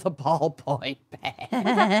painting with a ballpoint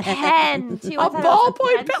pen. Pen, too. A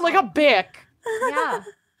ballpoint pen, like a Bic. Yeah.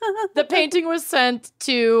 The painting was sent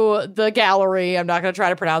to the gallery, I'm not going to try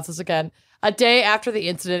to pronounce this again, a day after the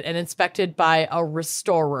incident and inspected by a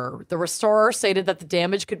restorer. The restorer stated that the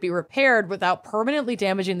damage could be repaired without permanently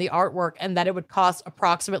damaging the artwork and that it would cost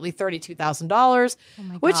approximately $32,000,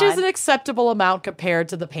 which is an acceptable amount compared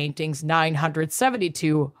to the painting's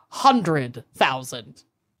 $972,000.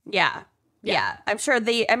 Yeah. I'm sure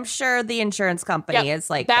the insurance company is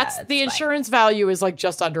like that's that. the insurance value is like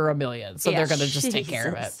just under $1 million, so they're going to just take care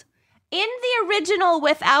of it. In the original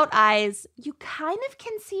without eyes, you kind of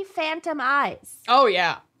can see phantom eyes. Oh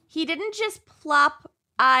yeah. He didn't just plop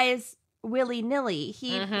eyes willy-nilly.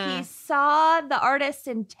 He saw the artist's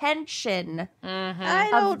intention I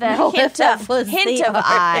of don't the know if that was hint the of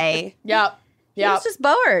eye. Yep. He was just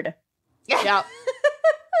bored. Yep.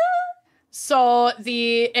 So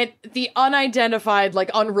the unidentified,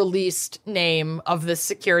 like unreleased name of this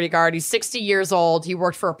security guard, he's 60 years old. He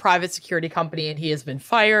worked for a private security company and he has been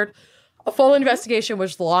fired. A full investigation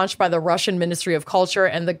was launched by the Russian Ministry of Culture,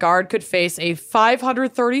 and the guard could face a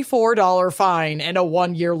 $534 fine and a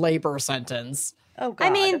 1-year labor sentence. Oh, God.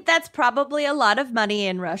 I mean, that's probably a lot of money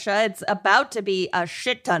in Russia. It's about to be a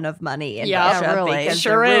shit ton of money in Russia really. because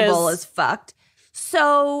Sure the ruble is. is fucked.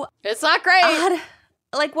 So, It's not great.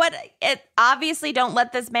 like, what? It obviously don't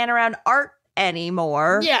let this man around art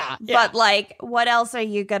anymore. Yeah. But like, what else are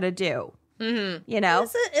you gonna do? Mm-hmm. You know?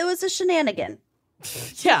 It was a shenanigan.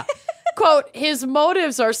 Yeah. Quote, his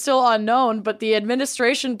motives are still unknown, but the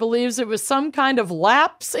administration believes it was some kind of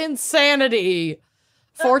lapse in sanity.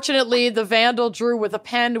 Fortunately, the vandal drew with a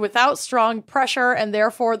pen without strong pressure, and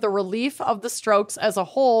therefore the relief of the strokes as a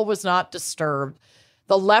whole was not disturbed.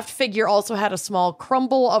 The left figure also had a small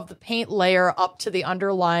crumble of the paint layer up to the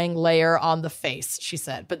underlying layer on the face, she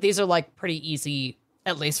said. But these are like pretty easy,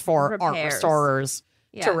 at least for art Repairs. restorers,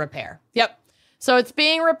 Yeah. to repair. Yep. So it's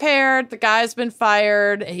being repaired. The guy's been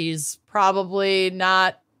fired. He's probably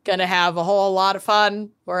not going to have a whole lot of fun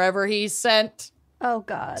wherever he's sent Oh,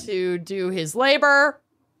 God. to do his labor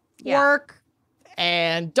work.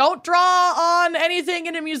 And don't draw on anything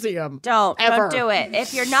in a museum. Don't Ever. do it.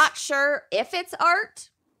 If you're not sure if it's art,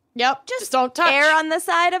 Yep. Just don't touch. err on the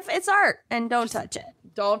side of it's art and don't touch it.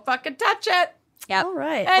 Don't fucking touch it. Yep. All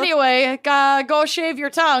right. Anyway, go shave your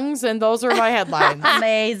tongues, and those are my headlines.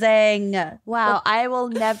 Amazing. Wow, I will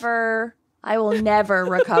never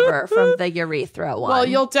recover from the urethra one. Well,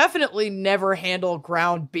 you'll definitely never handle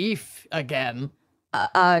ground beef again.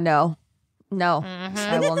 No,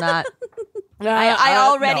 I will not. I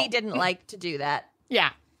already didn't like to do that. Yeah.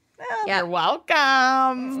 Yeah. You're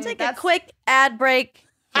welcome. Take a quick ad break.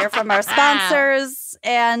 Hear from our sponsors,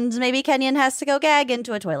 and maybe Kenyon has to go gag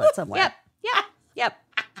into a toilet somewhere. Yep.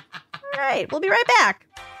 All right, we'll be right back.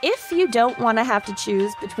 If you don't want to have to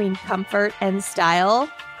choose between comfort and style,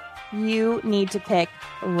 you need to pick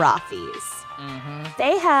Rothy's.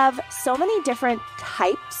 They have so many different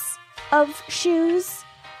types of shoes,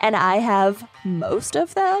 and I have most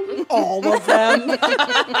of them. All of them.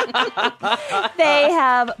 They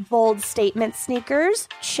have bold statement sneakers.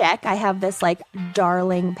 Check. I have this like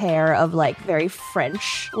darling pair of like very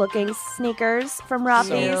French looking sneakers from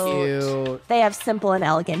Rothy's. So cute. They have simple and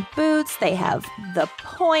elegant boots. They have the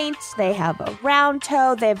point. They have a round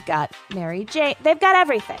toe. They've got Mary Jane. They've got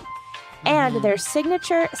everything. And their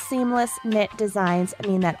signature seamless knit designs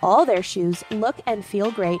mean that all their shoes look and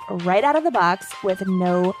feel great right out of the box with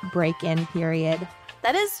no break-in period.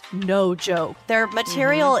 That is no joke. Their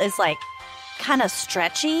material is like kind of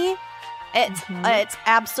stretchy. It's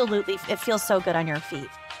absolutely, it feels so good on your feet.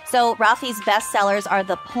 So Rothy's best sellers are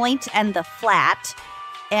the point and the flat.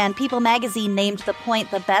 And People magazine named the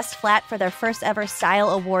point the best flat for their first ever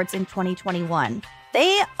style awards in 2021.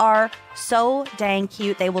 They are so dang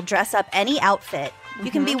cute. They will dress up any outfit. You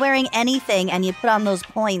can be wearing anything and you put on those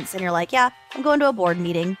points and you're like, yeah, I'm going to a board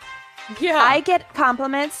meeting. Yeah. I get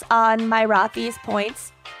compliments on my Rothy's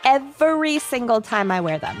points every single time I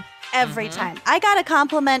wear them. Every time. I got a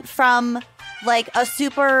compliment from like a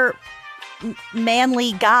super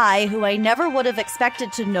manly guy who I never would have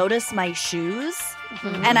expected to notice my shoes.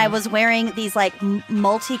 And I was wearing these like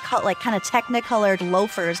multicolored, like kind of technicolored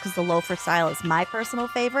loafers because the loafer style is my personal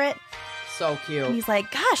favorite. So And cute. he's like,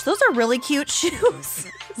 gosh, those are really cute shoes.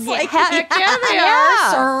 It's like, Heck yeah, they Yeah.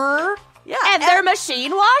 are, sir. yeah. And they're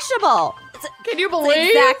machine washable. Can you That's believe?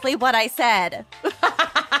 exactly what I said.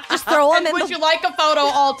 Just throw them And in would the you like a photo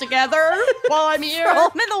all together while I'm here? throw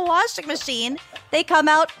 'em in the washing machine. They come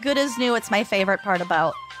out good as new. It's my favorite part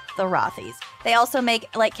about the Rothy's. They also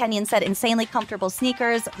make, like Kenyon said, insanely comfortable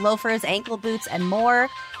sneakers, loafers, ankle boots, and more.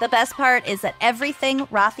 The best part is that everything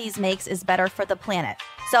Rothy's makes is better for the planet.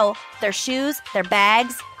 So their shoes, their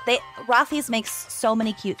bags, Rothy's makes so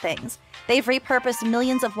many cute things. They've repurposed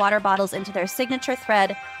millions of water bottles into their signature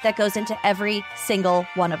thread that goes into every single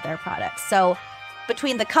one of their products. So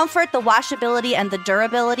between the comfort, the washability, and the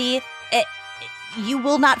durability, you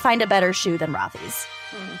will not find a better shoe than Rothy's.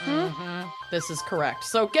 This is correct.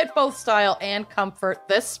 So get both style and comfort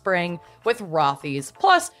this spring with Rothy's.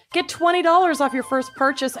 Plus, get $20 off your first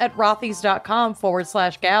purchase at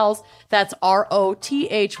rothys.com/gals. That's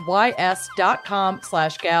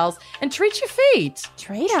ROTHYS.com/gals. And treat your feet.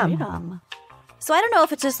 Trade them. So I don't know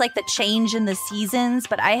if it's just like the change in the seasons,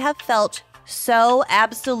 but I have felt so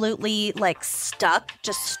absolutely like stuck,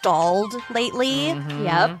 just stalled lately.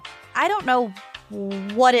 Yep. I don't know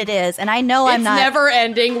what it is, and I know I'm not... It's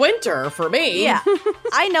never-ending winter for me. Yeah.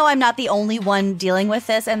 I know I'm not the only one dealing with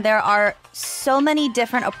this, and there are so many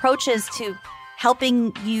different approaches to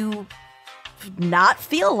helping you not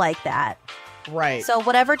feel like that. Right. So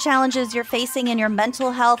whatever challenges you're facing in your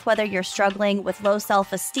mental health, whether you're struggling with low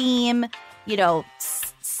self-esteem,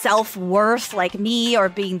 self-worth like me, or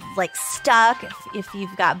being like stuck, if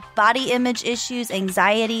you've got body image issues,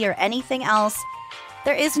 anxiety, or anything else,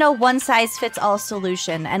 there is no one-size-fits-all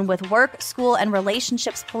solution, and with work, school, and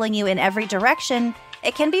relationships pulling you in every direction,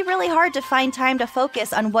 it can be really hard to find time to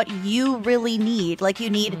focus on what you really need. Like you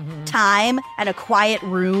need time and a quiet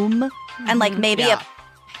room and like maybe a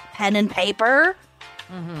pen and paper.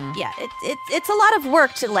 Yeah, it's a lot of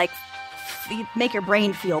work to like make your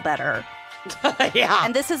brain feel better. Yeah.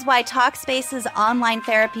 And this is why Talkspace's online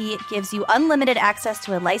therapy gives you unlimited access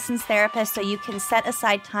to a licensed therapist so you can set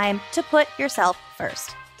aside time to put yourself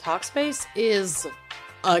first. Talkspace is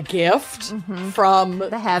a gift from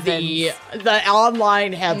The heavens. the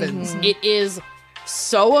online heavens. It is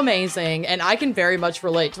so amazing, and I can very much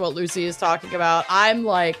relate to what Lucy is talking about. I'm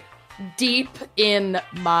like deep in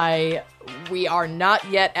my we are not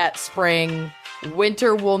yet at spring,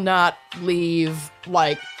 winter will not leave,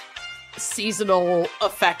 like seasonal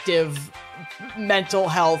affective mental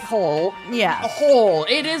health hole. Yeah. A hole.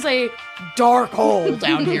 It is a dark hole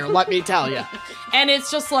down here, let me tell you. And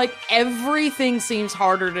it's just like everything seems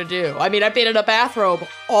harder to do. I mean, I've been in a bathrobe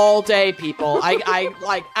all day, people.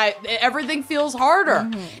 Everything feels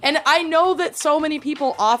harder. And I know that so many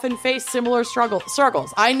people often face similar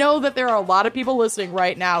struggles. I know that there are a lot of people listening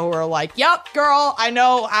right now who are like, yep, girl, I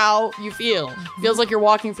know how you feel. Feels like you're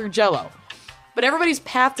walking through Jell-O. But everybody's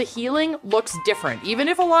path to healing looks different. Even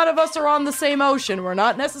if a lot of us are on the same ocean, we're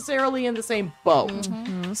not necessarily in the same boat.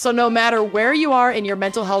 So no matter where you are in your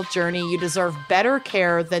mental health journey, you deserve better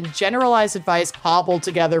care than generalized advice cobbled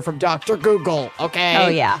together from Dr. Google, okay? Oh,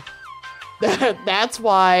 yeah. That's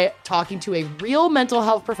why talking to a real mental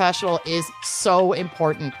health professional is so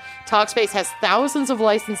important. Talkspace has thousands of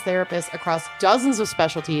licensed therapists across dozens of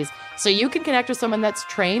specialties, so you can connect with someone that's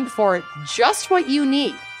trained for just what you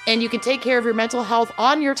need. And you can take care of your mental health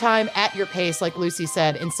on your time, at your pace, like Lucy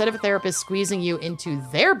said. Instead of a therapist squeezing you into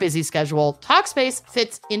their busy schedule, Talkspace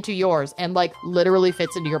fits into yours and like literally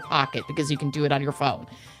fits into your pocket because you can do it on your phone.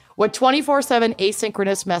 With 24/7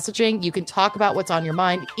 asynchronous messaging, you can talk about what's on your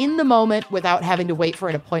mind in the moment without having to wait for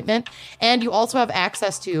an appointment. And you also have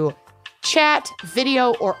access to chat,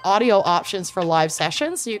 video, or audio options for live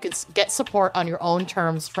sessions, so you can get support on your own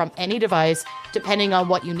terms from any device, depending on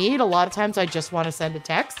what you need. A lot of times I just want to send a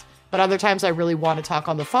text, but other times I really want to talk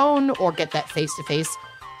on the phone or get that face-to-face,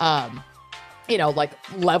 like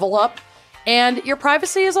level up. And your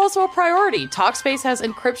privacy is also a priority. Talkspace has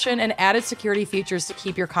encryption and added security features to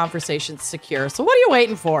keep your conversations secure. So what are you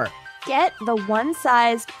waiting for? Get the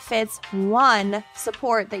one-size-fits-one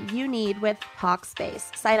support that you need with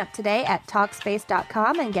Talkspace. Sign up today at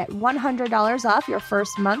Talkspace.com and get $100 off your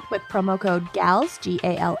first month with promo code GALS,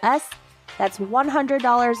 GALS. That's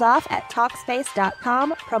 $100 off at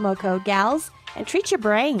Talkspace.com, promo code GALS, and treat your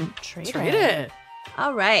brain. Treat it.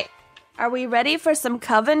 All right. Are we ready for some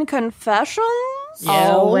Coven Confessions? Yes.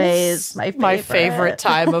 Always my favorite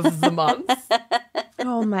time of the month.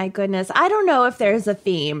 Oh my goodness. I don't know if there's a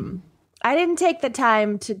theme. I didn't take the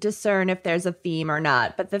time to discern if there's a theme or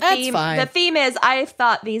not, but That's fine. The theme is I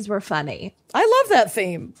thought these were funny. I love that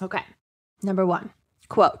theme. Okay. Number 1,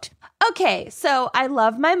 quote, "Okay, so I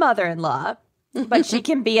love my mother-in-law, but she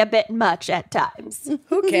can be a bit much at times.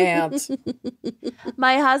 Who can't?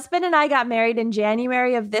 My husband and I got married in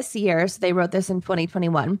January of this year," so they wrote this in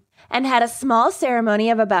 2021, "and had a small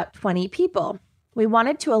ceremony of about 20 people. We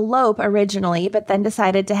wanted to elope originally, but then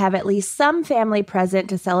decided to have at least some family present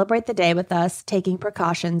to celebrate the day with us, taking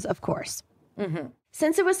precautions, of course.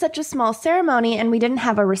 Since it was such a small ceremony and we didn't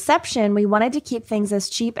have a reception, we wanted to keep things as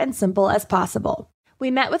cheap and simple as possible. We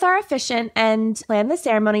met with our officiant and planned the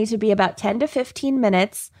ceremony to be about 10 to 15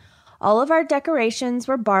 minutes. All of our decorations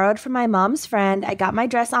were borrowed from my mom's friend. I got my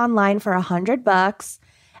dress online for $100,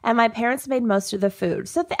 and my parents made most of the food.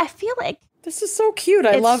 So I feel like this is so cute.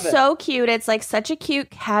 I love it. It's so cute. It's like such a cute,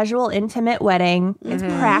 casual, intimate wedding. It's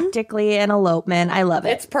practically an elopement. I love it.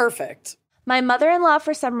 It's perfect. My mother-in-law,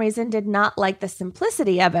 for some reason, did not like the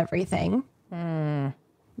simplicity of everything.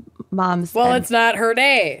 Mom's Well, it's not her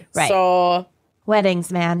day. Right. So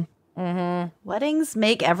weddings, man. Weddings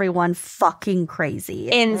make everyone fucking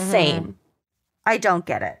crazy. Insane. I don't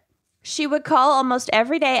get it. She would call almost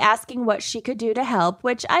every day asking what she could do to help,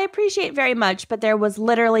 which I appreciate very much, but there was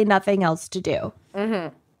literally nothing else to do.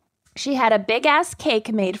 She had a big-ass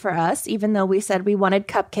cake made for us, even though we said we wanted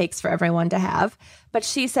cupcakes for everyone to have. But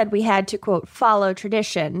she said we had to, quote, follow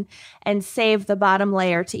tradition and save the bottom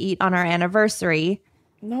layer to eat on our anniversary.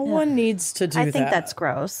 no one needs to do that. I think that's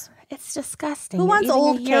gross. It's disgusting. Who You're wants eating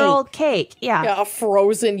old a year-old cake? Yeah, a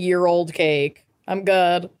frozen year-old cake. I'm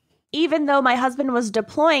good. Even though my husband was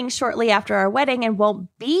deploying shortly after our wedding and won't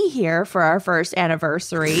be here for our first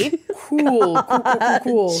anniversary. Cool.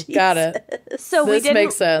 Got it. So This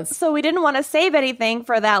makes sense. So we didn't want to save anything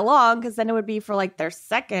for that long because then it would be for like their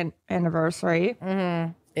second anniversary.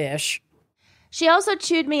 Ish. She also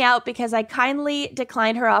chewed me out because I kindly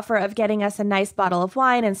declined her offer of getting us a nice bottle of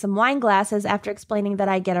wine and some wine glasses after explaining that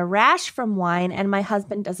I get a rash from wine and my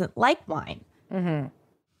husband doesn't like wine.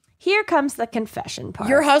 Here comes the confession part.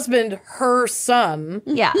 Your husband, her son.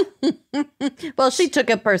 Yeah. Well, she took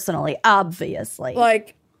it personally, obviously.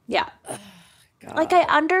 Like, Yeah. Like, I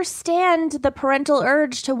understand the parental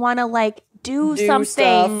urge to want to, like, do something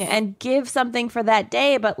stuff. and give something for that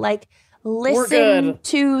day, but, like, listen good.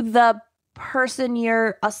 to the person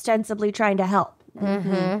you're ostensibly trying to help.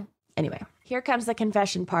 Anyway, here comes the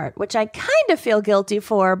confession part, which I kind of feel guilty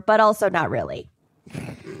for, but also not really.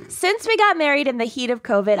 Since we got married in the heat of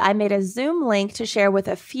COVID, I made a Zoom link to share with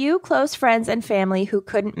a few close friends and family who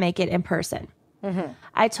couldn't make it in person.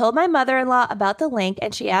 I told my mother-in-law about the link,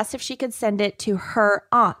 and she asked if she could send it to her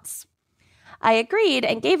aunts. I agreed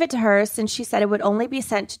and gave it to her since she said it would only be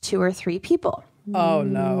sent to 2 or 3 people. oh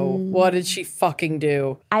no. What did she fucking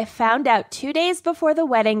do? I found out 2 days before the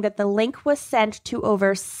wedding that the link was sent to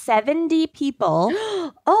over 70 people.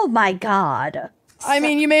 Oh my God. I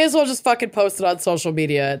mean, you may as well just fucking post it on social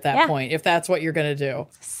media at that Yeah. point, if that's what you're going to do.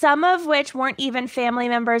 Some of which weren't even family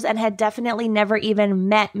members and had definitely never even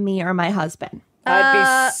met me or my husband.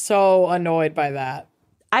 I'd be so annoyed by that.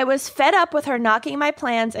 I was fed up with her knocking my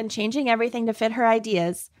plans and changing everything to fit her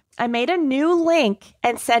ideas. I made a new link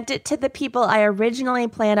and sent it to the people I originally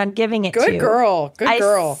planned on giving it to. Good girl. Good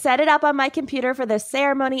girl. I set it up on my computer for the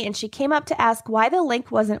ceremony, and she came up to ask why the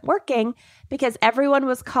link wasn't working because everyone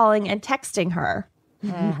was calling and texting her.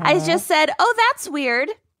 I just said, "Oh, that's weird,"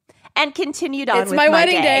 and continued on It's with my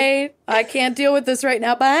wedding day. day. I can't deal with this right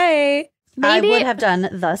now. Bye. I Maybe- would have done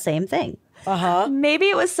the same thing. Maybe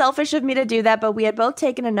it was selfish of me to do that, but we had both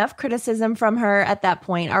taken enough criticism from her at that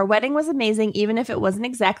point. Our wedding was amazing, even if it wasn't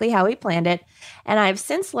exactly how we planned it. And I've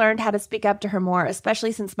since learned how to speak up to her more,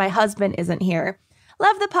 especially since my husband isn't here.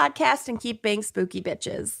 Love the podcast and keep being spooky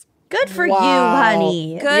bitches. Good for you, Wow.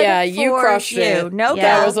 honey. Good Yeah, you for crushed you. it. No Yeah.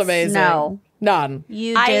 That guilt. was amazing. No. None.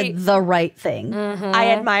 You I- did the right thing. I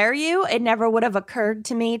admire you. It never would have occurred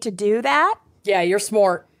to me to do that. Yeah, you're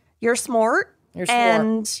smart. You're smart. You're smart.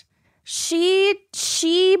 And she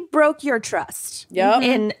broke your trust. Yep.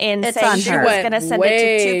 In It's saying on she her. was Went going to send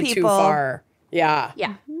way it to 2 too people. far. Yeah.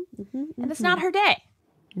 Yeah. And it's not her day.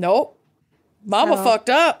 Nope. Mama So- fucked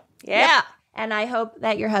up. Yeah. And I hope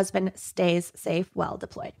that your husband stays safe while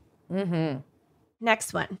deployed.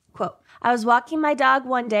 Next one, quote, I was walking my dog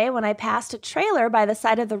one day when I passed a trailer by the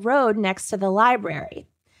side of the road next to the library.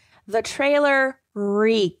 The trailer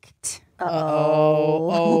reeked.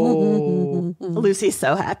 Oh. Lucy's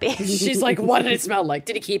so happy. She's like, what did it smell like?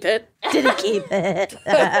 Did he keep it? Did he keep it?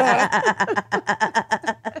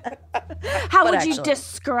 How would you actually-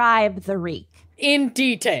 describe the reek? In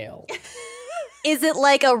detail. Is it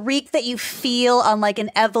like a reek that you feel on like an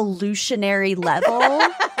evolutionary level?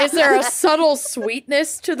 Is there a subtle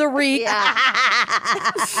sweetness to the reek?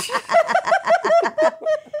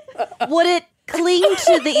 Would it cling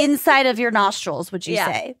to the inside of your nostrils, would you Yeah.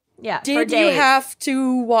 say? Yeah. for Did you days. have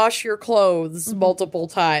to wash your clothes multiple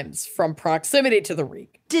times from proximity to the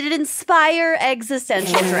reek? Did it inspire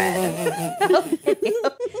existential dread?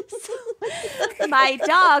 My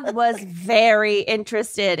dog was very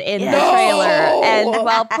interested in the trailer. And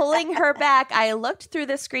while pulling her back, I looked through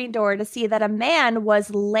the screen door to see that a man was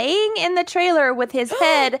laying in the trailer with his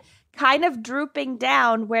head kind of drooping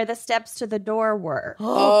down where the steps to the door were.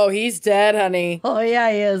 Oh, he's dead, honey. Oh,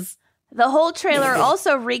 yeah, he is. The whole trailer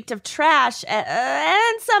also reeked of trash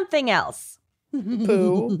and something else.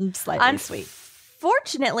 Poo. Slightly sweet.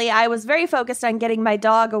 Fortunately, I was very focused on getting my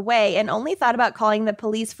dog away and only thought about calling the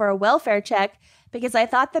police for a welfare check because I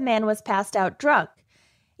thought the man was passed out drunk.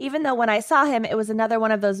 Even though when I saw him, it was another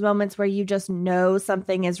one of those moments where you just know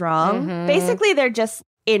something is wrong. Basically, they're just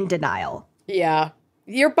in denial. Yeah.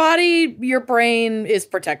 Your body, your brain is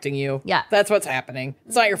protecting you. Yeah. That's what's happening.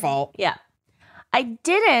 It's not your fault. Yeah. I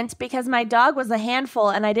didn't because my dog was a handful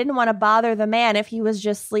and I didn't want to bother the man if he was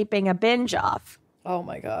just sleeping a binge off. Oh,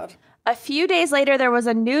 my God. A few days later, there was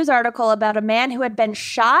a news article about a man who had been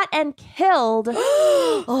shot and killed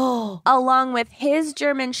along with his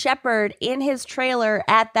German Shepherd in his trailer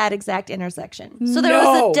at that exact intersection. So there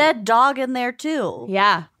was a dead dog in there, too.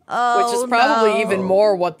 Yeah. Oh, which is probably even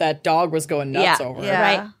more what that dog was going nuts over. Yeah.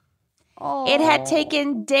 Right. Oh. It had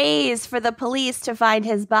taken days for the police to find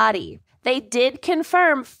his body. They did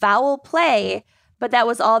confirm foul play, but that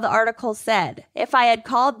was all the article said. If I had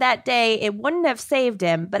called that day, it wouldn't have saved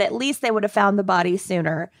him, but at least they would have found the body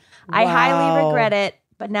sooner. I highly regret it,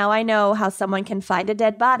 but now I know how someone can find a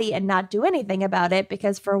dead body and not do anything about it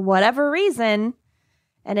because for whatever reason,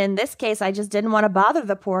 and in this case, I just didn't want to bother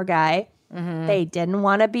the poor guy. They didn't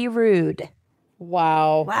want to be rude.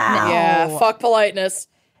 Wow. Yeah, fuck politeness.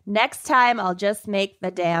 Next time, I'll just make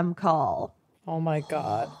the damn call. Oh, my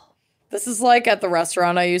God. This is like at the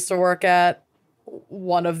restaurant I used to work at.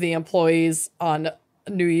 One of the employees on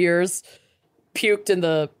New Year's puked in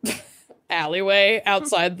the alleyway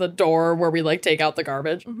outside the door where we like take out the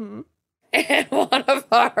garbage. And one of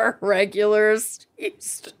our regulars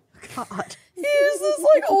he's this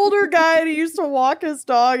like older guy and he used to walk his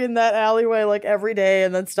dog in that alleyway like every day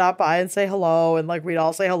and then stop by and say hello and like we'd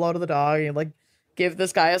all say hello to the dog and like give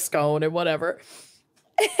this guy a scone and whatever.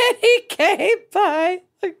 And he came by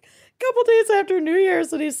like a couple days after New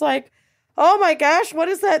Year's and he's like, oh my gosh, what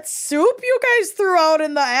is that soup you guys threw out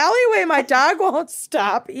in the alleyway? My dog won't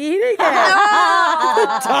stop eating it.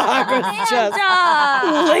 The dog was just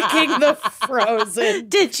licking the frozen.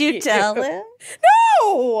 Did you tell him?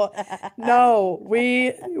 No.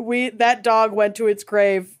 We that dog went to its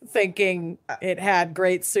grave thinking it had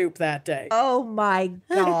great soup that day. Oh my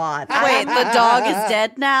God. Wait, the dog is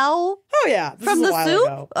dead now? Oh yeah. This From is a the while soup?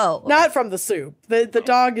 ago. Oh. Okay. Not from the soup. The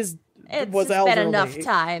dog was It's elderly. been enough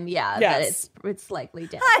time, that Yes. it's likely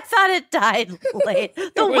dead. I thought it died late.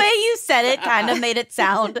 The way you said it kind of made it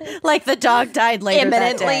sound like the dog died later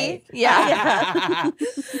that day. Imminently. Yeah.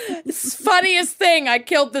 It's the funniest thing. I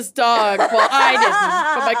killed this dog. Well, I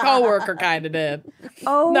didn't, but my coworker kind of did.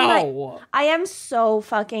 Oh No. I am so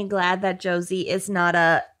fucking glad that Josie is not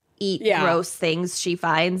a eat gross things she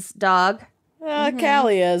finds dog.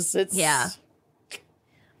 Callie is. It's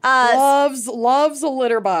Uh, loves a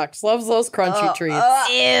litter box. Loves those crunchy treats.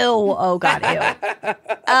 Ew. Oh, God, ew.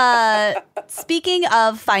 Speaking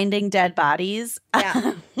of finding dead bodies.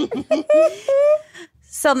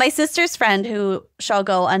 So my sister's friend, who shall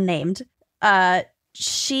go unnamed, I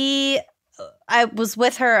was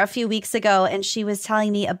with her a few weeks ago, and she was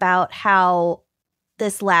telling me about how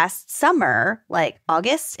this last summer, like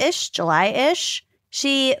August-ish, July-ish,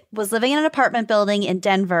 she was living in an apartment building in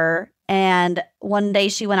Denver. And one day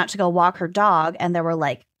she went out to go walk her dog and there were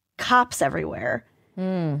like cops everywhere.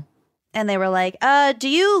 And they were like, do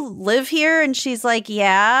you live here? And she's like,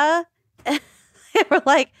 yeah. They were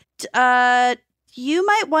like, you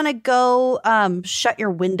might want to go shut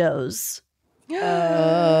your windows. Those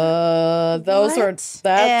are that's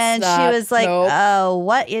and not, she was like, nope. oh,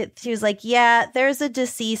 what? She was like, yeah, there's a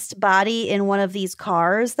deceased body in one of these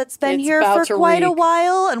cars that's been It's here about for to quite a reek.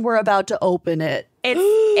 while, and we're about to open it.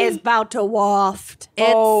 It's about to waft.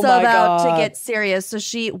 It's Oh my about God. to get serious. So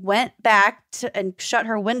she went back and shut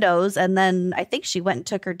her windows, and then I think she went and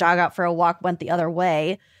took her dog out for a walk, went the other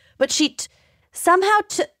way. But she somehow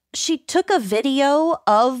she took a video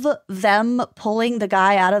of them pulling the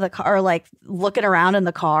guy out of the car, like looking around in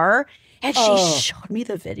the car. And she showed me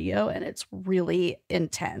the video, and it's really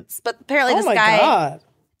intense. But apparently this guy God.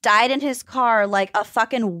 died in his car like a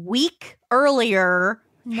fucking week earlier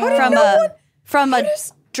from a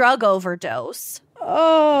drug overdose.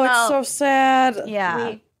 Oh, Well, it's so sad.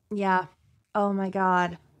 Yeah. Yeah. Oh my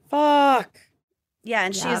God. Fuck. Yeah,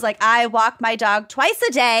 and she Yeah. was like, I walk my dog twice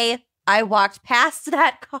a day. I walked past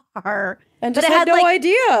that car. And But just it had had, no like,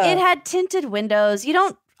 idea. It had tinted windows. You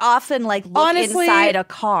don't often like look Honestly, inside a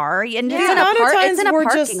car. And the it's in amount of times a we're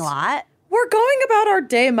parking just- lot. We're going about our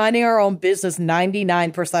day minding our own business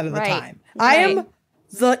 99% of the time. I am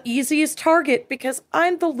the easiest target because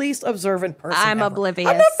I'm the least observant person. I'm ever. oblivious.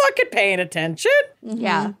 I'm not fucking paying attention.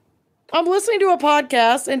 Yeah. I'm listening to a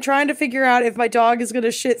podcast and trying to figure out if my dog is going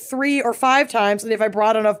to shit 3 or 5 times and if I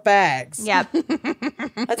brought enough bags. Yep.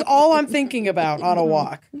 That's all I'm thinking about on a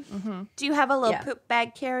walk. Do you have a little poop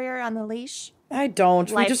bag carrier on the leash? I don't.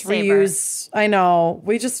 We just Lifesaver. reuse. I know.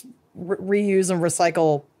 We just reuse and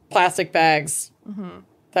recycle plastic bags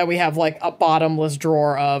that we have like a bottomless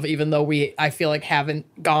drawer of, even though I feel like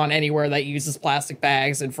haven't gone anywhere that uses plastic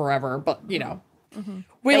bags in forever. But, we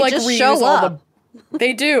They like just reuse show all up.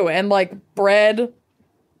 They do. And like bread,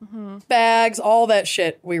 bags, all that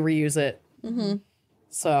shit, we reuse it.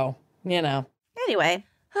 So, Anyway.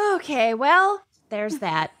 Okay, well, there's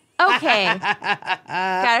that. Okay.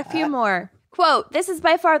 Got a few more. Quote, "This is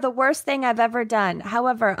by far the worst thing I've ever done.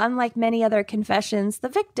 However, unlike many other confessions, the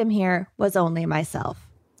victim here was only myself."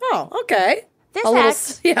 Oh, okay. This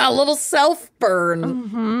A little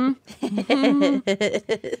self-burn.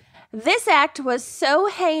 This act was so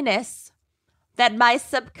heinous that my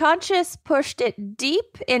subconscious pushed it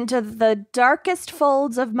deep into the darkest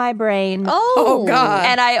folds of my brain. Oh, God.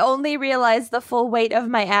 And I only realized the full weight of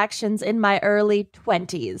my actions in my early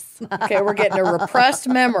 20s. Okay, we're getting a repressed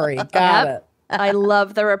memory. Got it. I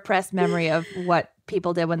love the repressed memory of what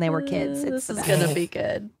people did when they were kids. It's the best. Gonna be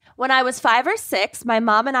good. When I was 5 or 6, my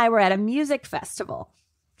mom and I were at a music festival.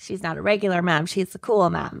 She's not a regular mom. She's the cool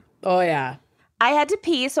mom. Oh, yeah. I had to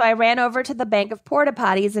pee, so I ran over to the bank of porta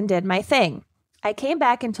potties and did my thing. I came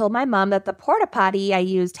back and told my mom that the porta potty I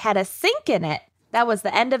used had a sink in it. That was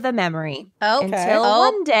the end of the memory. Oh, Until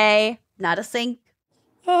one day, not a sink.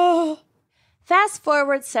 Oh, fast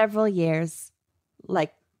forward several years,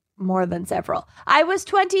 like more than several. I was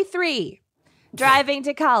 23, driving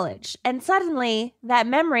to college, and suddenly that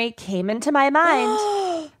memory came into my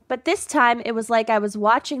mind. But this time, it was like I was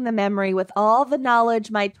watching the memory with all the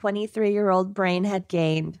knowledge my 23-year-old brain had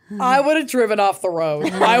gained. I would have driven off the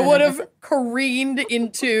road. I would have careened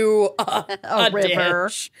into a river.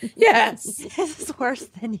 ditch. Yes. This is worse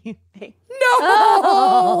than you think.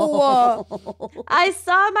 No. I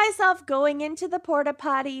saw myself going into the porta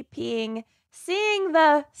potty, peeing, seeing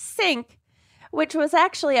the sink, which was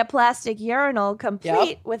actually a plastic urinal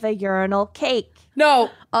complete with a urinal cake. No.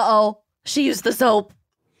 Uh-oh. She used the soap.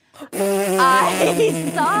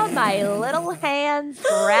 I saw my little hands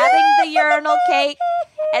grabbing the urinal cake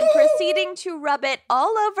and proceeding to rub it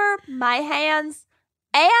all over my hands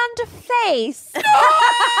and face. Because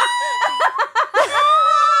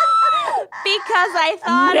I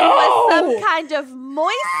thought it was some kind of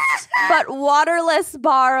moist but waterless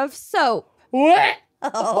bar of soap. What?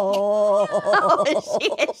 Oh.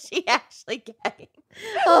 Is she actually gay?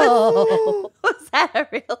 Oh. Was that a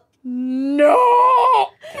real... No.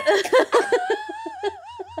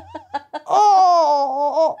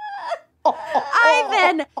 Oh. I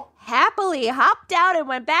then happily hopped out and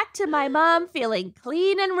went back to my mom feeling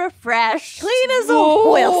clean and refreshed. Clean as a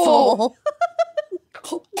whistle.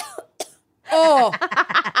 Oh.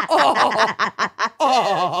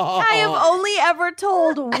 I have only ever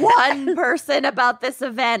told one person about this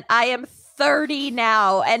event. I am 30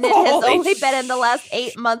 now, and it has Holy only been in the last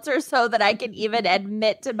 8 months or so that I can even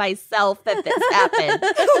admit to myself that this happened.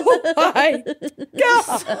 Oh my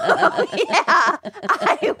God. Yeah,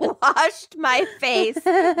 I washed my face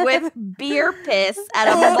with beer piss at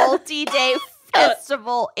a multi-day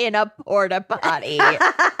festival in a porta potty.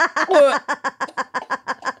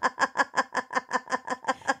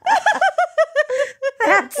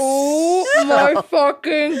 Oh my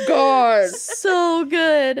fucking God. So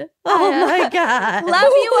good. Oh my God. Love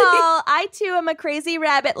you all. I too am a crazy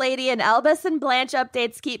rabbit lady, and Albus and Blanche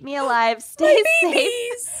updates keep me alive. Stay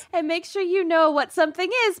safe and make sure you know what something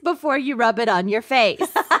is before you rub it on your face.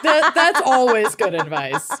 That's always good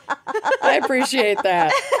advice. I appreciate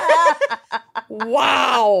that.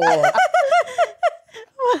 Wow.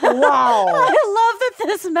 Wow. I love that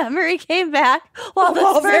this memory came back while this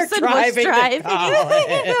they're person was driving to driving.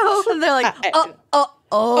 college. And they're like,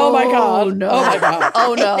 Oh my God. no. Oh my God.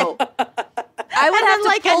 Oh no. I would have to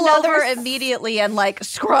like pull another over immediately and like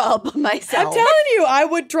scrub myself. I'm telling you, I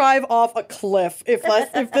would drive off a cliff if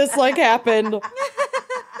this like happened.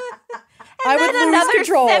 I would lose Another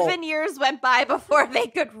control. 7 years went by before they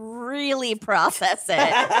could really process it.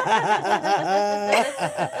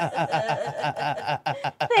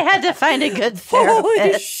 They had to find a good Holy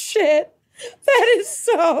therapist. shit. That is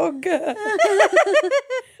so good.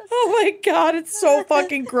 Oh my God, it's so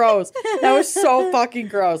fucking gross. That was so fucking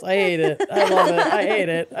gross. I hate it. I love it. I hate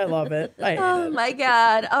it. I love it. I hate Oh it. my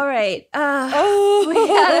God. All right.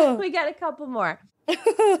 We got a couple more.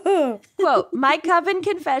 Quote, my coven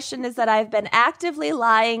confession is that I've been actively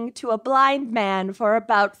lying to a blind man for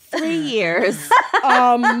about 3 years.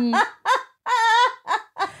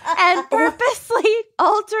 And purposely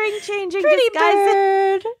altering, changing,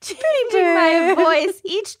 disguising my voice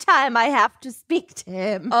each time I have to speak to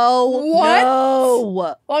him. Oh, What? no.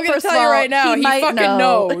 Well, I'm going to First tell of you all, right now, he might fucking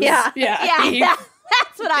know. knows. Yeah. Yeah,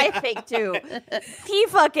 that's what I think too. He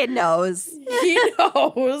fucking knows. He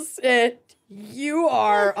knows it. You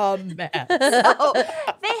are a mess. So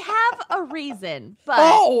they have a reason, but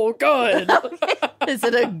Oh, good. Is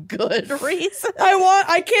it a good reason?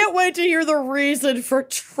 I can't wait to hear the reason for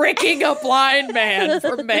tricking a blind man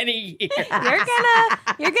for many years.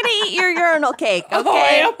 you're gonna eat your urinal cake,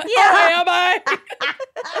 okay? Am I?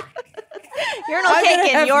 Urinal I'm cake gonna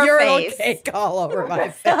in have your urinal face. cake all over my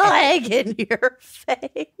face. Leg in your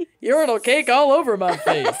face. Urinal cake all over my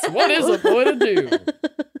face. What is a boy to do?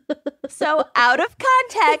 So out of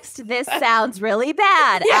context, this sounds really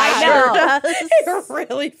bad. Yeah, I sure know. does. You're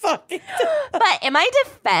really fucking. But in my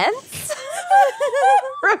defense,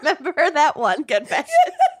 remember that one confession?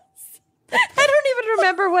 I don't even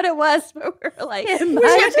remember what it was, but we're like, to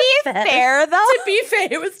be fair, though. To be fair,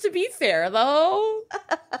 it was to be fair, though.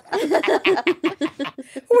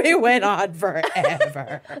 We went on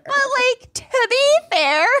forever. But like, to be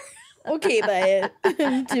fair. Okay,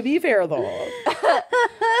 but to be fair, though.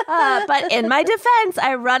 But in my defense,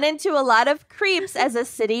 I run into a lot of creeps as a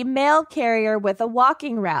city mail carrier with a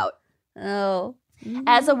walking route. Oh.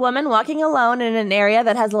 As a woman walking alone in an area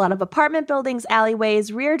that has a lot of apartment buildings,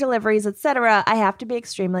 alleyways, rear deliveries, etc., I have to be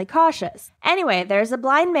extremely cautious. Anyway, there's a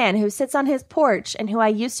blind man who sits on his porch and who I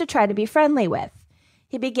used to try to be friendly with.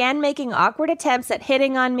 He began making awkward attempts at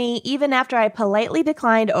hitting on me even after I politely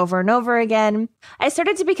declined over and over again. I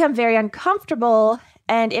started to become very uncomfortable,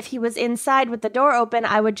 and if he was inside with the door open,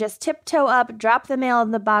 I would just tiptoe up, drop the mail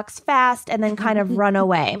in the box fast, and then kind of run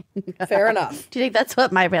away. Fair enough. Do you think that's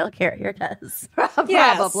what my mail carrier does?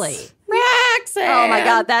 Probably. Roxanne! Oh my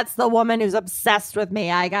God, that's the woman who's obsessed with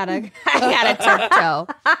me. I gotta tiptoe.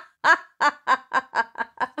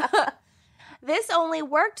 This only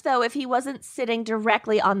worked, though, if he wasn't sitting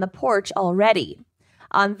directly on the porch already.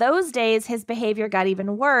 On those days, his behavior got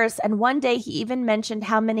even worse, and one day he even mentioned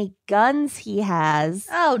how many guns he has.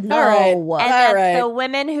 Oh, no. All right. And that right. the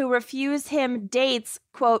women who refuse him dates,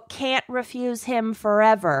 quote, can't refuse him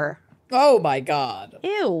forever. Oh my God.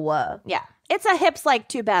 Ew. Yeah. It's a hips like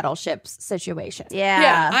two battleships situation.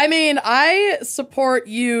 Yeah, I mean, I support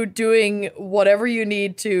you doing whatever you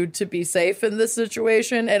need to be safe in this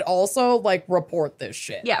situation, and also like report this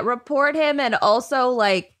shit. Yeah, report him, and also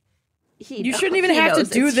like you shouldn't even have to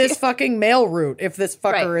do this fucking mail route if this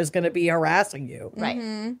fucker is going to be harassing you. Right.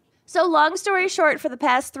 Mm-hmm. So long story short, for the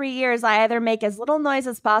past 3 years, I either make as little noise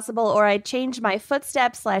as possible or I change my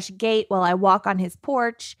footsteps/gait while I walk on his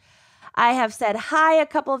porch. I have said hi a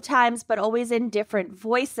couple of times, but always in different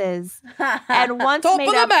voices. And once Top made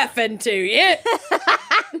of up... the muffin to you.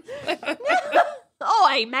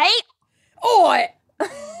 Oi, mate! Oi!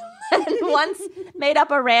 And once made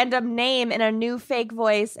up a random name in a new fake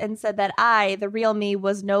voice and said that I, the real me,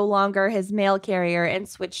 was no longer his mail carrier and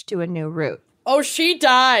switched to a new route. Oh, she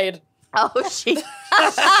died. Oh, she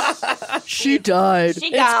died. she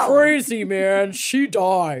It's gone. crazy, man. She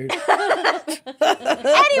died.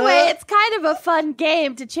 Anyway, it's kind of a fun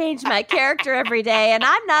game to change my character every day, and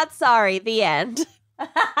I'm not sorry. The end.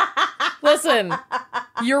 Listen,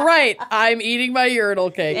 you're right. I'm eating my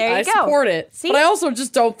urinal cake. There you I go. support it. See? But I also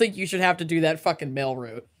just don't think you should have to do that fucking mail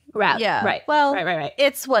route. Right. Yeah. Right. Well, right.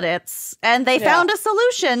 it's what it's. And they found a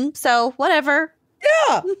solution, so whatever.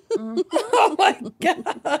 Yeah. Oh my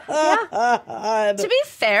God. To be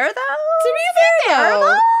fair, though. To be fair,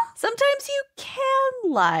 though. Sometimes you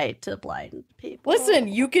can lie to blind people. Listen,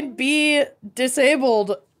 you can be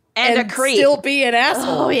disabled And a creep. still be an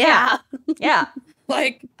asshole. Oh, yeah. Yeah.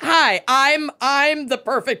 Like, hi, I'm the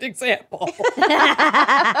perfect example.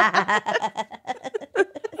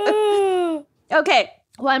 Okay,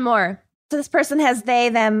 one more. So this person has they,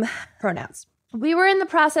 them pronouns. We were in the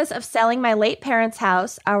process of selling my late parents'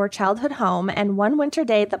 house, our childhood home, and one winter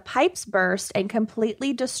day the pipes burst and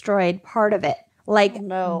completely destroyed part of it. Like,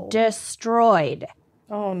 destroyed.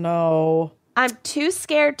 Oh no. I'm too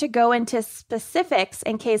scared to go into specifics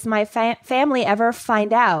in case my family ever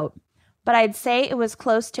find out, but I'd say it was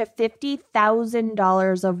close to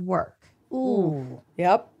 $50,000 of work. Ooh.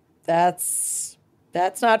 Yep. That's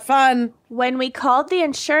That's not fun. When we called the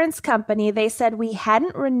insurance company, they said we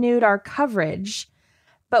hadn't renewed our coverage,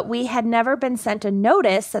 but we had never been sent a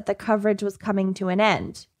notice that the coverage was coming to an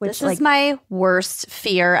end. Which, this is my worst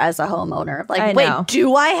fear as a homeowner. Like, wait,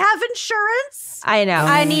 do I have insurance? I know.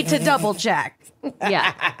 I need to double check.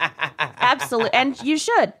 Yeah, absolutely. And you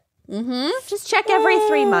should. Mm-hmm. Just check every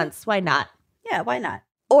 3 months. Why not? Yeah, why not?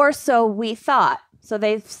 Or so we thought. So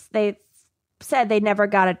they said they never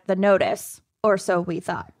got the notice, or so we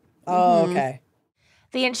thought. Oh, okay.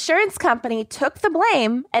 The insurance company took the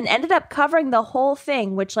blame and ended up covering the whole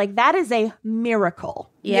thing, which, like, that is a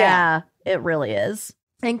miracle. Yeah, it really is.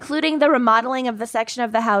 Including the remodeling of the section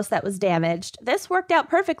of the house that was damaged. This worked out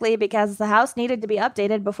perfectly because the house needed to be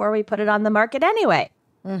updated before we put it on the market anyway.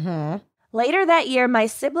 Mm-hmm. Later that year, my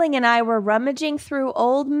sibling and I were rummaging through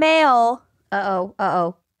old mail.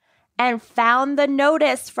 Uh-oh. And found the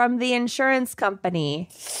notice from the insurance company.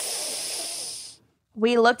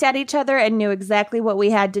 We looked at each other and knew exactly what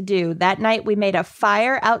we had to do. That night, we made a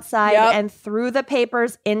fire outside and threw the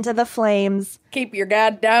papers into the flames. Keep your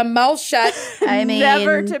goddamn mouth shut. I mean,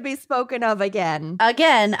 never to be spoken of again.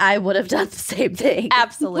 Again, I would have done the same thing.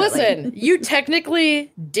 Absolutely. Listen, you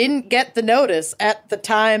technically didn't get the notice at the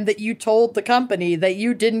time that you told the company that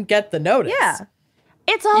you didn't get the notice. Yeah.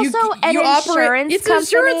 It's also an insurance company. It's an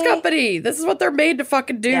insurance company. This is what they're made to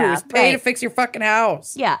fucking do, is pay to fix your fucking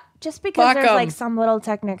house. Yeah. Just because there's like some little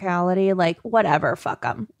technicality, like whatever, fuck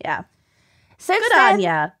them. Yeah. Since Good then, on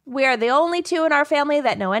ya. We are the only two in our family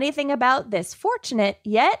that know anything about this fortunate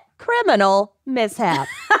yet criminal mishap.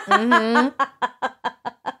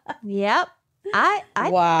 Yep. I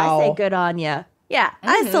say good on ya. Yeah,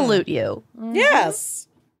 I salute you. Yes.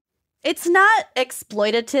 It's not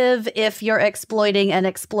exploitative if you're exploiting an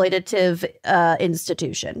exploitative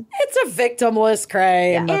institution. It's a victimless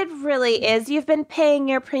crime. It really is. You've been paying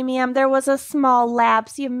your premium. There was a small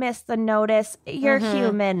lapse. You missed the notice. You're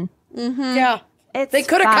human. Mm-hmm. Yeah. They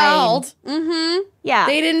could have called. Mm-hmm. Yeah.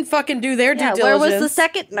 They didn't fucking do their due diligence. Where was the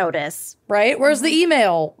second notice? Right? Where's the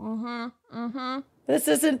email? Mm-hmm. Mm-hmm. This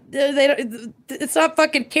isn't, it's not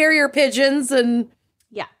fucking carrier pigeons and...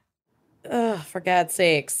 Yeah. Ugh, for God's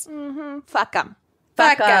sakes. Mm-hmm. Fuck them.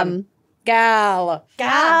 Fuck them. Gal.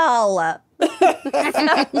 Gal. So,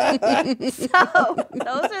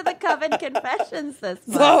 those are the Coven Confessions this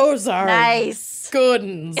month. Those are nice. Good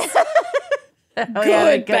ones.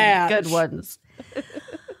 Good ones.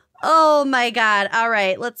 Oh my God. All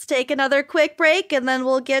right. Let's take another quick break and then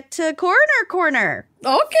we'll get to Corner.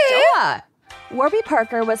 Okay. Yeah. Warby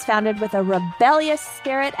Parker was founded with a rebellious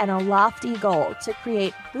spirit and a lofty goal to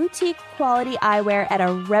create boutique quality eyewear at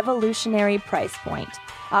a revolutionary price point.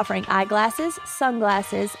 Offering eyeglasses,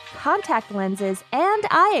 sunglasses, contact lenses, and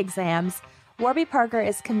eye exams, Warby Parker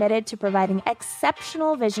is committed to providing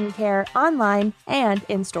exceptional vision care online and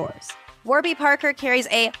in stores. Warby Parker carries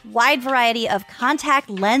a wide variety of contact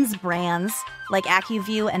lens brands like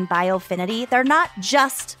AccuView and Biofinity. They're not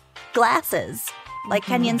just glasses. Like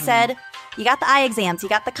Kenyon said, you got the eye exams, you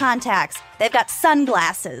got the contacts. They've got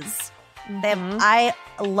sunglasses. I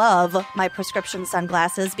love my prescription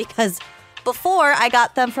sunglasses because before I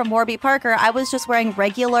got them from Warby Parker, I was just wearing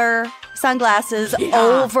regular sunglasses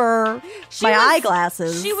over my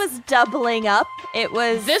eyeglasses. She was doubling up.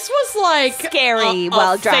 This was like scary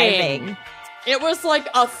while driving. It was like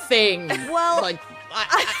a thing. Well, like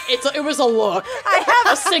it was a look. I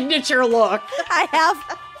have a signature look. I have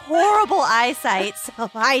horrible eyesight, so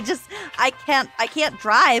I can't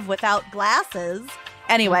drive without glasses.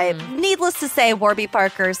 Anyway, needless to say, Warby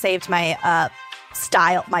Parker saved my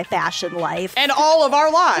my fashion life. And all of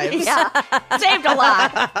our lives. Yeah, saved a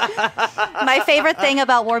lot. My favorite thing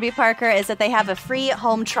about Warby Parker is that they have a free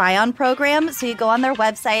home try-on program. So you go on their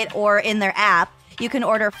website or in their app. You can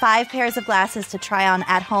order 5 pairs of glasses to try on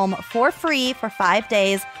at home for free for 5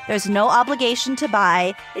 days. There's no obligation to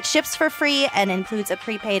buy. It ships for free and includes a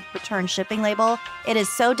prepaid return shipping label. It is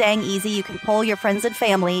so dang easy. You can poll your friends and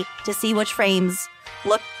family to see which frames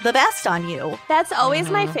look the best on you. That's always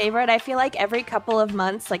my favorite. I feel like every couple of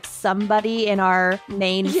months, like somebody in our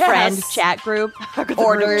main friend chat group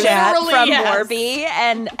orders from Warby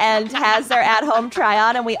and has their at-home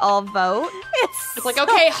try-on, and we all vote. It's like,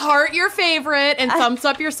 okay, heart your favorite and thumbs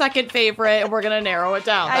up your second favorite, and we're going to narrow it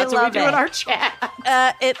down. That's what we do in our chat.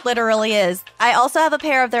 It literally is. I also have a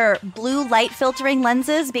pair of their blue light filtering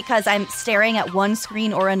lenses because I'm staring at one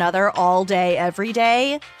screen or another all day, every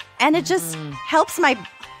day. And it just helps I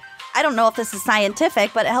don't know if this is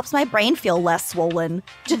scientific, but it helps my brain feel less swollen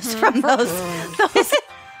just from those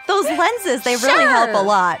lenses. They really help a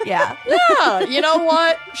lot. Yeah. Yeah. You know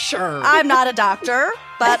what? Sure. I'm not a doctor,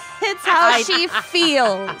 but It's how she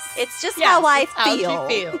feels. it's just Yes, how I it's how feel.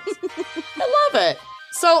 she feels. I love it.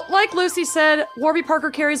 So, like Lucy said, Warby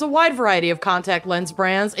Parker carries a wide variety of contact lens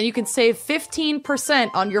brands, and you can save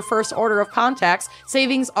 15% on your first order of contacts.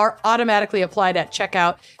 Savings are automatically applied at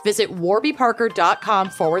checkout. Visit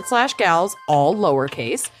warbyparker.com/gals, all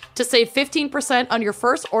lowercase, to save 15% on your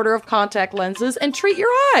first order of contact lenses and treat your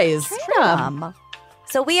eyes.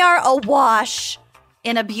 So we are awash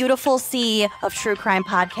in a beautiful sea of true crime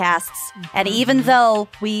podcasts. And even though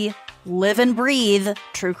we live and breathe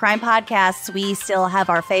true crime podcasts, we still have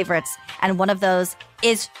our favorites. And one of those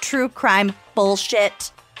is True Crime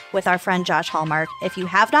Bullshit with our friend Josh Hallmark. If you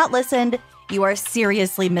have not listened, you are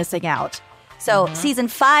seriously missing out. So season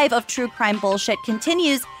 5 of True Crime Bullshit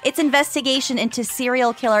continues its investigation into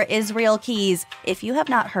serial killer Israel Keys. If you have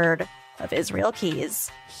not heard of Israel Keys,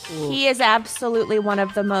 He is absolutely one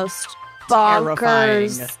of the most Terrifying.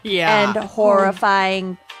 bonkers Yeah. and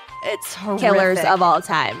horrifying it's horrific. killers of all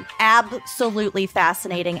time. Absolutely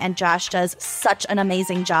fascinating, and Josh does such an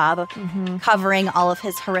amazing job covering all of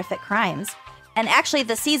his horrific crimes. And actually,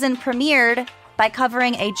 the season premiered by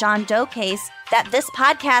covering a John Doe case that this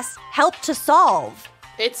podcast helped to solve.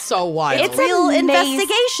 It's so wild. It's Real amazing.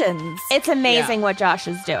 investigations. It's amazing what Josh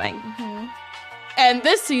is doing. And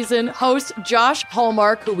this season, host Josh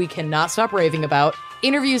Hallmark, who we cannot stop raving about,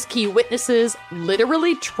 interviews key witnesses,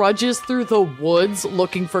 literally trudges through the woods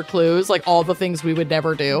looking for clues, like all the things we would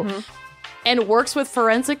never do, and works with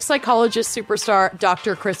forensic psychologist superstar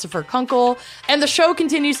Dr. Christopher Kunkel. And the show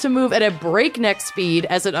continues to move at a breakneck speed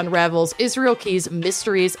as it unravels Israel Keys'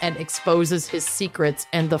 mysteries and exposes his secrets.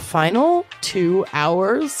 And the final 2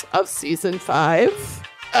 hours of season 5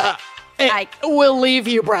 it will leave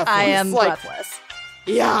you breathless. I am Like, breathless.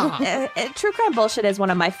 Yeah. True Crime Bullshit is one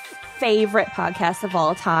of my favorite podcasts of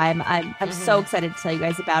all time. I'm so excited to tell you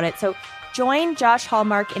guys about it. So join Josh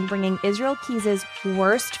Hallmark in bringing Israel Keys'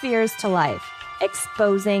 worst fears to life,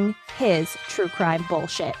 exposing his true crime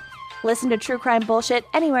bullshit. Listen to True Crime Bullshit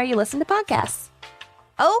anywhere you listen to podcasts.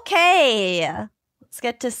 Okay, let's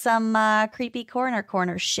get to some creepy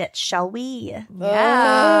corner shit, shall we?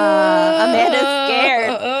 Yeah. Amanda's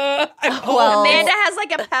scared. Well, Amanda has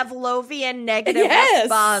like a Pavlovian negative Yes.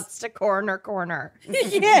 response to corner.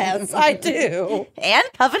 Yes, I do. and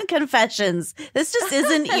Coven Confessions. This just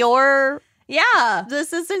isn't your Yeah.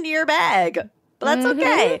 this isn't your bag. But that's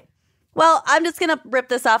okay. Well, I'm just gonna rip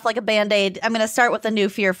this off like a band-aid. I'm gonna start with a new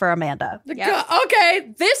fear for Amanda.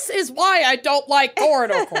 Okay, this is why I don't like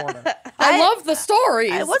Corner. I love the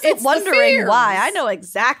stories. I wasn't It's the wondering fears. why. I know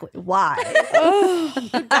exactly why. You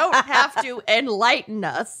don't have to enlighten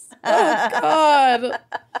us. Oh, God.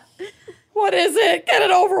 What is it? Get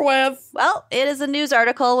it over with. Well, it is a news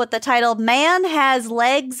article with the title, Man Has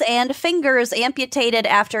Legs and Fingers Amputated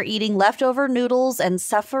After Eating Leftover Noodles and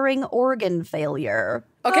Suffering Organ Failure.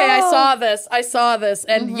 Okay, I saw this.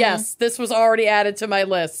 And yes, this was already added to my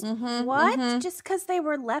list. What? Just because they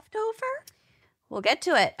were leftover? We'll get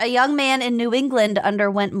to it. A young man in New England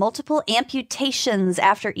underwent multiple amputations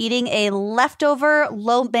after eating a leftover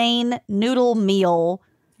lo mein noodle meal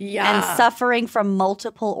and suffering from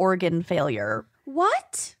multiple organ failure.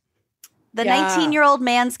 What? The Yeah. 19-year-old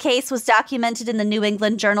man's case was documented in the New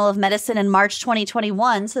England Journal of Medicine in March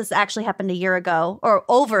 2021. So this actually happened a year ago, or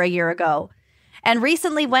over a year ago, and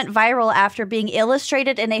recently went viral after being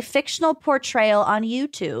illustrated in a fictional portrayal on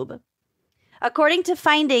YouTube. According to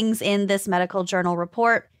findings in this medical journal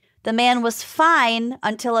report, the man was fine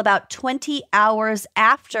until about 20 hours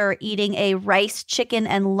after eating a rice, chicken,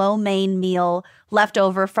 and lo mein meal left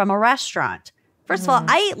over from a restaurant. First of all,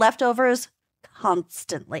 I eat leftovers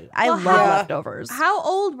constantly. I love leftovers. How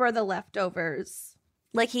old were the leftovers?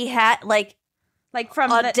 Like he had like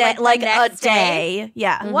From a the, day, the like a next day.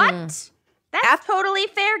 Yeah. What? That's totally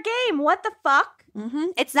fair game. What the fuck?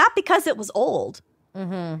 It's not because it was old.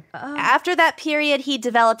 After that period, he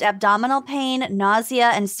developed abdominal pain, nausea,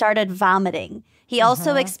 and started vomiting. He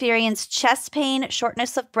also experienced chest pain,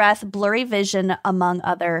 shortness of breath, blurry vision, among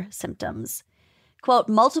other symptoms. Quote,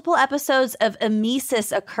 multiple episodes of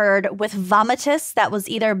emesis occurred with vomitus that was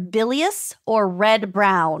either bilious or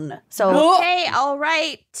red-brown. So Okay, all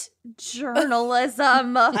right.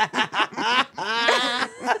 Journalism.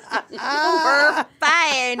 We're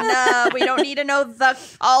fine. We don't need to know the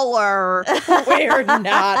color. We're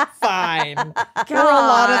not fine. For a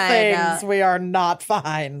lot of things, we are not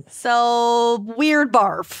fine. weird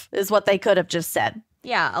barf is what they could have just said.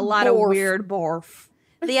 Yeah, a lot of weird barf.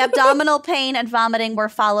 The abdominal pain and vomiting were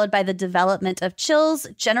followed by the development of chills,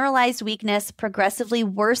 generalized weakness, progressively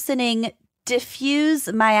worsening diffuse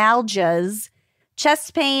myalgias,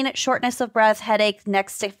 Chest pain, shortness of breath, headache,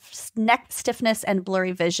 neck stiffness, and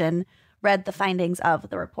blurry vision, read the findings of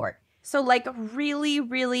the report. So, like, really,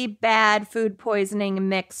 really bad food poisoning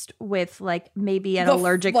mixed with, like, maybe an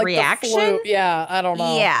allergic reaction? Yeah, I don't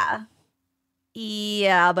know.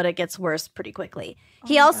 Yeah, but it gets worse pretty quickly.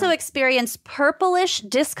 He also experienced purplish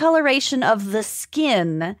discoloration of the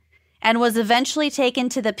skin and was eventually taken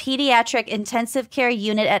to the pediatric intensive care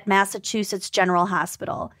unit at Massachusetts General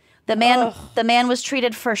Hospital. The man was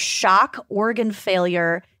treated for shock, organ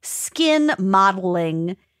failure, skin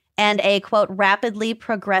mottling, and a, quote, rapidly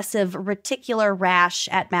progressive reticular rash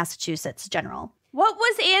at Massachusetts General. What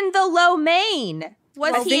was in the lo mein?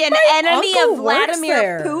 Was he an enemy of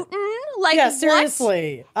Vladimir Putin? Like, yeah,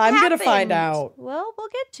 seriously. I'm going to find out. Well, we'll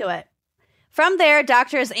get to it. From there,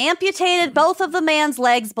 doctors amputated both of the man's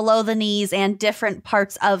legs below the knees and different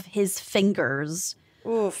parts of his fingers.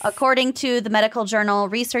 Oof. According to the medical journal,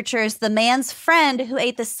 researchers, the man's friend who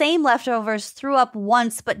ate the same leftovers threw up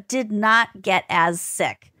once but did not get as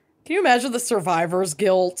sick. Can you imagine the survivor's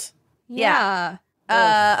guilt? Yeah.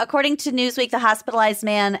 According to Newsweek, the hospitalized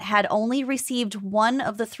man had only received one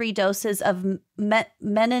of the 3 doses of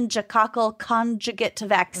meningococcal conjugate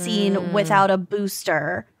vaccine without a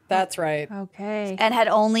booster. That's right. Okay. And had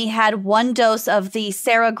only had 1 dose of the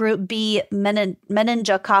serogroup B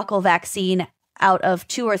meningococcal vaccine out of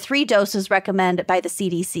 2 or 3 doses recommended by the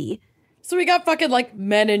CDC. So we got fucking, like,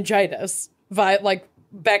 meningitis, like,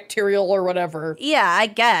 bacterial or whatever. Yeah, I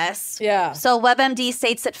guess. Yeah. So WebMD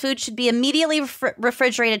states that food should be immediately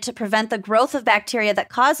refrigerated to prevent the growth of bacteria that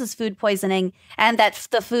causes food poisoning, and that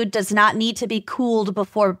the food does not need to be cooled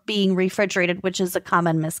before being refrigerated, which is a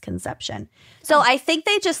common misconception. So I think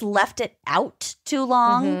they just left it out too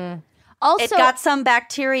long. Mm-hmm. Also, it got some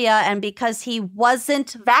bacteria, and because he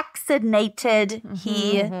wasn't vaccinated,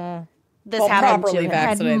 this happened to him.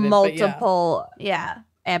 Had multiple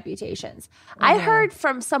amputations. I heard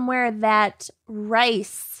from somewhere that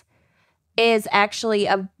rice is actually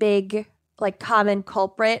a big, like, common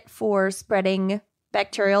culprit for spreading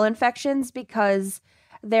bacterial infections because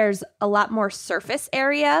there's a lot more surface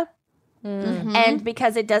area and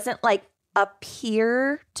because it doesn't, like,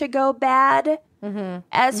 appear to go bad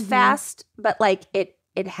as fast, but, like, it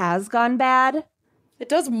has gone bad. It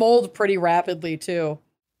does mold pretty rapidly, too.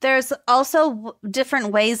 There's also different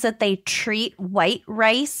ways that they treat white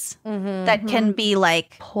rice that can be,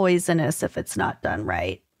 like, poisonous if it's not done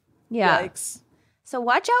right. Yeah. Yikes. So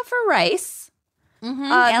watch out for rice.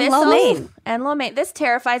 And lo mein. And lo mein. This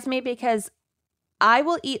terrifies me because I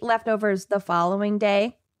will eat leftovers the following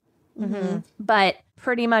day. But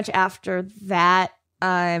pretty much after that,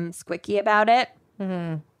 I'm squicky about it.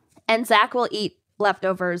 And Zach will eat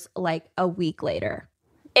leftovers, like, a week later.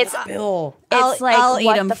 Bill. I'll eat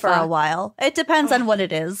what them the for a fuck? while. It depends on what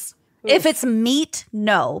it is. If it's meat,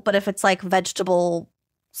 no. But if it's like vegetable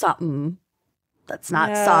something that's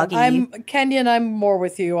not soggy. Kenyon, I'm more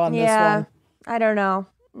with you on this one. I don't know.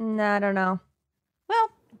 No, I don't know.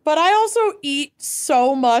 Well, but I also eat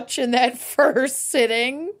so much in that first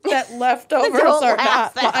sitting that leftovers are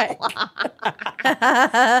not like,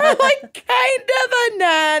 are like kind of a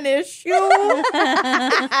non-issue.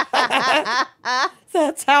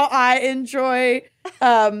 That's how I enjoy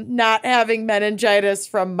not having meningitis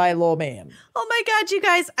from my lo mein. oh my God, you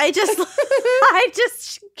guys, I just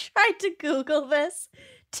tried to Google this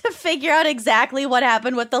to figure out exactly what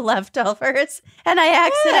happened with the leftovers. And I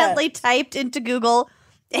accidentally typed into Google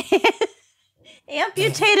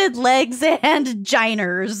amputated legs and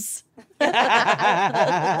giners.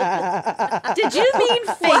 Did you mean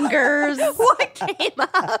fingers? What came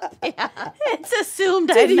up? Yeah. It's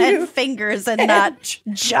assumed I meant fingers and not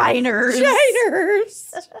giners.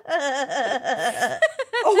 Giners.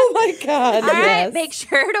 Oh my God. All right, yes. make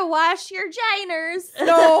sure to wash your giners.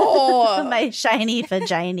 No. My shiny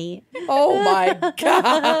vagina. Oh my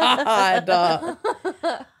God.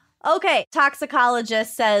 Okay,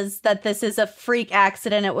 toxicologist says that this is a freak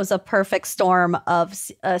accident. It was a perfect storm of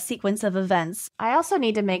a sequence of events. I also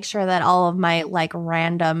need to make sure that all of my, like,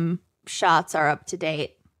 random shots are up to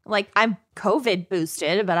date. Like, I'm COVID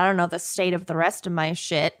boosted, but I don't know the state of the rest of my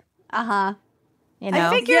shit. Uh-huh. You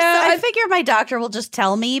know? I figure my doctor will just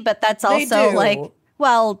tell me, but that's also like,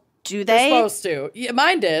 well, do they? They're supposed to. Yeah,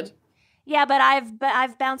 mine did. Yeah, but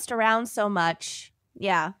I've bounced around so much.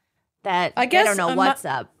 Yeah. That I guess don't know what's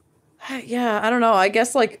up. Yeah, I don't know. I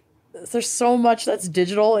guess, like, there's so much that's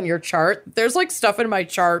digital in your chart. There's, like, stuff in my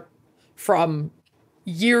chart from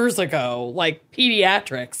years ago, like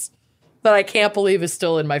pediatrics, that I can't believe is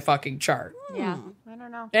still in my fucking chart. Yeah, I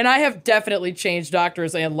don't know. And I have definitely changed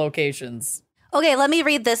doctors and locations. Okay, let me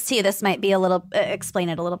read this to you. This might be explain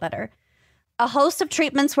it a little better. A host of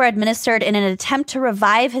treatments were administered in an attempt to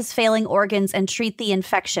revive his failing organs and treat the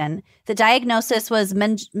infection. The diagnosis was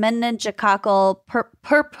meningococcal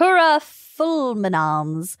purpura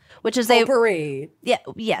fulminans, which is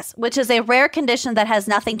which is a rare condition that has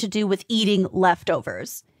nothing to do with eating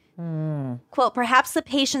leftovers. Quote, perhaps the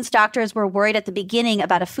patient's doctors were worried at the beginning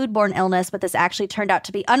about a foodborne illness, but this actually turned out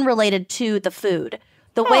to be unrelated to the food.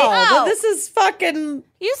 But this is fucking...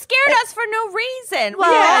 You scared us for no reason.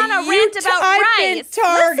 Well, we're on a rant about rice.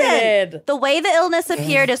 Targeted. Listen, the way the illness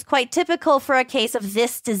appeared is quite typical for a case of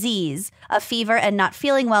this disease. A fever and not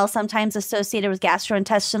feeling well, sometimes associated with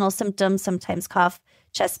gastrointestinal symptoms, sometimes cough,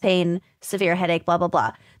 chest pain, severe headache, blah, blah,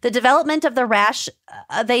 blah. The development of the rash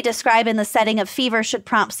they describe in the setting of fever should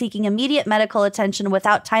prompt seeking immediate medical attention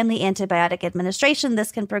without timely antibiotic administration.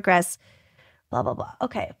 This can progress, blah, blah, blah.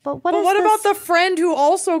 Okay, but what about the friend who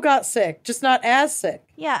also got sick, just not as sick?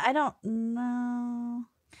 Yeah, I don't know.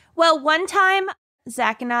 Well, one time,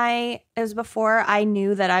 Zach and I, it was before I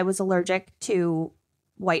knew that I was allergic to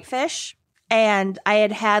whitefish. And I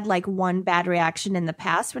had like one bad reaction in the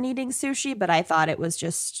past when eating sushi, but I thought it was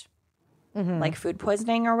just like food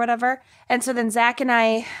poisoning or whatever. And so then Zach and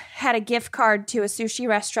I had a gift card to a sushi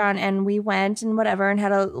restaurant and we went and whatever and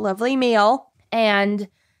had a lovely meal. And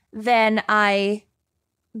then I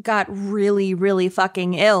got really, really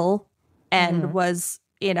fucking ill and was,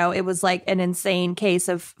 it was like an insane case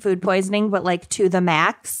of food poisoning, but like to the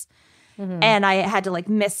max. And I had to like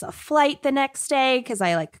miss a flight the next day because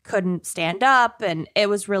I like couldn't stand up and it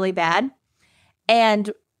was really bad.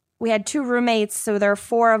 And we had 2 roommates. So there are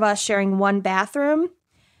 4 of us sharing one bathroom.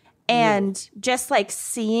 And just like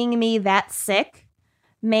seeing me that sick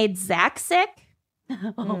made Zach sick.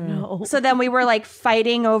 Oh, no. So then we were like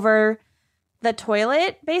fighting over the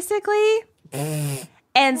toilet basically.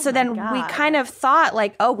 And so then we kind of thought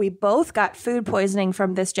like, oh, we both got food poisoning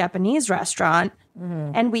from this Japanese restaurant.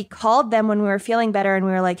 And we called them when we were feeling better and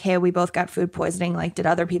we were like, hey, we both got food poisoning. Like, did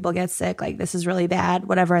other people get sick? Like, this is really bad,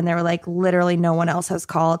 whatever. And they were like, literally no one else has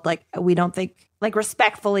called. Like, we don't think, like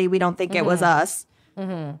respectfully, we don't think it was us.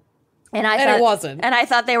 And I thought it wasn't. And I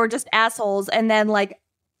thought they were just assholes. And then like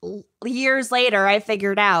years later, I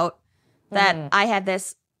figured out that I had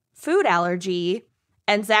this food allergy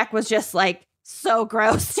and Zach was just like, so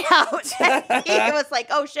grossed out. He was like,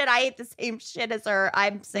 oh shit, I ate the same shit as her.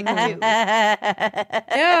 I'm sick too.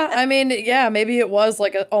 Yeah, I mean, maybe it was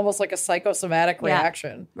like almost like a psychosomatic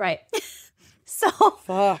reaction. Right. So,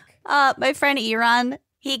 fuck. My friend Iran,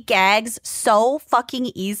 he gags so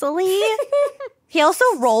fucking easily. He also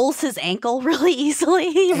rolls his ankle really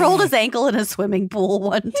easily. He rolled his ankle in a swimming pool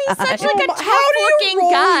one time. He's such like a tough How do you looking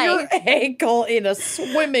roll guy. your ankle in a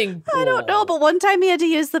swimming pool? I don't know, but one time he had to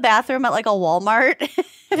use the bathroom at like a Walmart,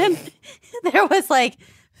 and there was like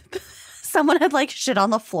someone had like shit on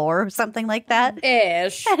the floor or something like that.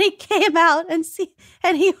 Ish. And he came out and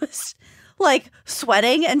he was like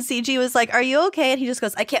sweating, and CG was like, "Are you okay?" And he just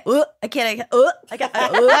goes, "I can't. I can't. I got.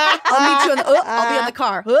 I'll meet you in the. I'll be in the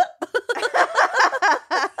car."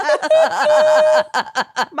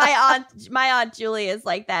 My aunt Julie is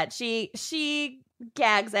like that. She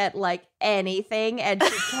gags at like anything, and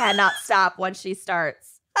she cannot stop once she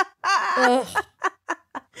starts.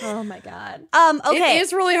 Oh my god. Okay. It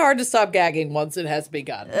is really hard to stop gagging once it has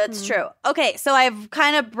begun. That's true. Okay, so I've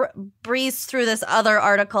kind of breezed through this other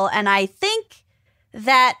article, and I think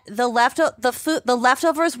that the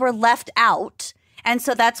leftovers were left out, and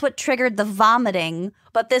so that's what triggered the vomiting.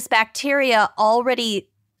 But this bacteria already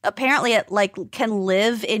apparently it like can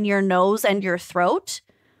live in your nose and your throat.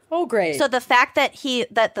 Oh, great! So the fact that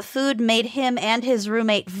the food made him and his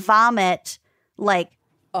roommate vomit like.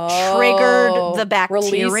 Triggered the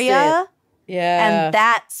bacteria. Yeah. And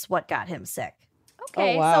that's what got him sick.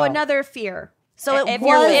 Okay, Oh, wow. So another fear. So if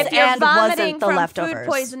was you're and vomiting wasn't the from leftovers. food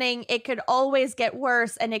poisoning, it could always get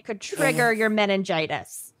worse and it could trigger your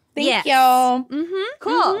meningitis. Thank you. Mm-hmm.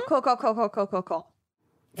 Cool.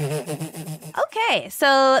 Okay,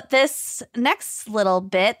 so this next little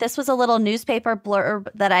bit, this was a little newspaper blurb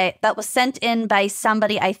that was sent in by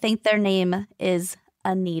somebody. I think their name is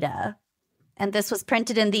Anita. And this was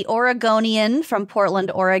printed in the Oregonian from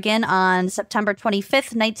Portland, Oregon on September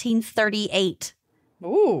 25th, 1938.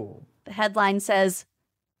 Ooh. The headline says,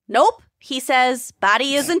 "Nope," he says,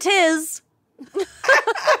 "body isn't his."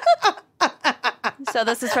 So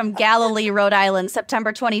this is from Galilee, Rhode Island,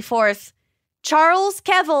 September 24th. Charles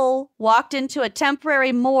Kevill walked into a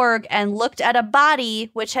temporary morgue and looked at a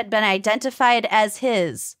body which had been identified as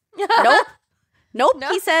his. Nope,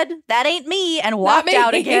 he said, "That ain't me," and walked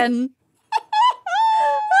out again.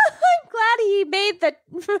 I'm glad he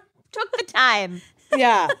took the time.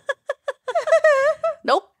 Yeah.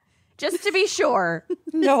 Nope. Just to be sure.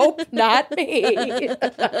 Nope, not me.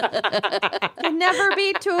 Never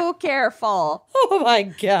be too careful. Oh my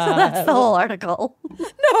God. So that's the whole article.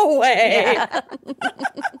 No way.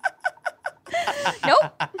 Yeah.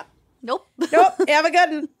 Nope. Nope. Have a good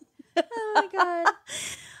one. Oh my God.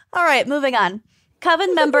 All right, moving on.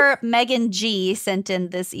 Coven member Megan G sent in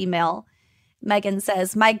this email. Megan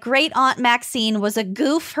says, my great aunt Maxine was a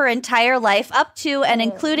goof her entire life up to and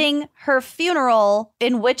including her funeral,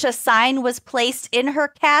 in which a sign was placed in her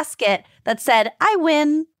casket that said, I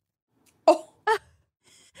win. Oh.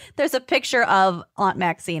 There's a picture of Aunt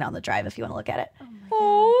Maxine on the drive if you want to look at it.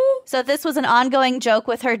 Oh. So this was an ongoing joke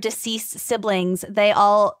with her deceased siblings. They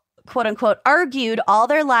all, quote unquote, argued all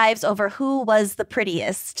their lives over who was the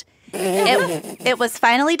prettiest. It was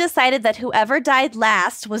finally decided that whoever died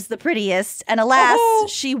last was the prettiest, and alas,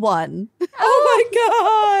 she won. Oh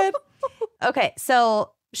my God. Okay,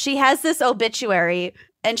 so she has this obituary,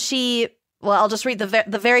 and I'll just read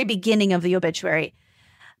the very beginning of the obituary.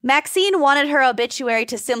 Maxine wanted her obituary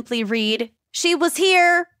to simply read, she was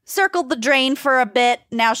here, circled the drain for a bit,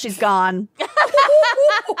 now she's gone.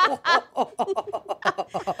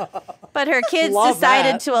 But her kids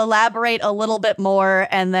decided to elaborate a little bit more,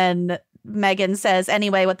 and then Megan says,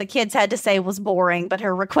 anyway, what the kids had to say was boring, but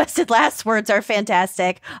her requested last words are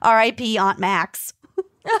fantastic. R.I.P. Aunt Max.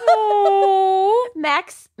 Oh.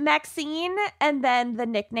 Maxine, and then the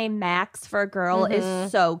nickname Max for a girl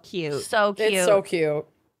is so cute. So cute. It's so cute.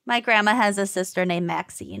 My grandma has a sister named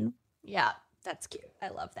Maxine. Yeah, that's cute. I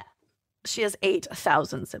love that. She has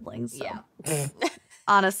 8,000 siblings. So. Yeah.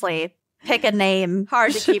 Honestly, pick a name.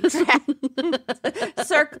 Hard to keep track.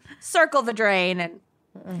 Circle the drain and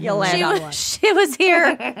you'll land on one. She was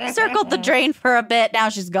here, circled the drain for a bit, now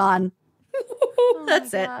she's gone.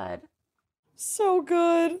 That's it. God. So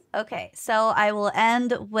good. Okay, so I will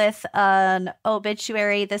end with an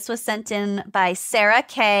obituary. This was sent in by Sarah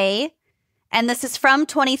K. And this is from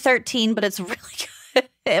 2013, but it's really good.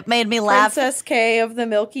 It made me laugh. Princess K of the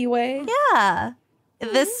Milky Way. Yeah.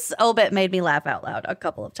 This obit made me laugh out loud a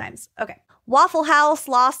couple of times. Okay. Waffle House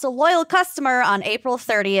lost a loyal customer on April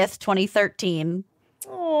 30th, 2013.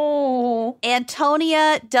 Oh.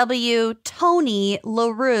 Antonia W. Tony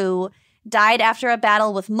LaRue died after a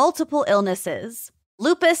battle with multiple illnesses.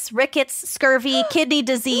 Lupus, rickets, scurvy, kidney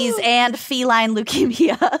disease, and feline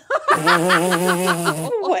leukemia.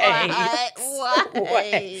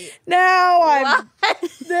 Wait. Now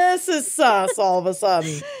this is sus all of a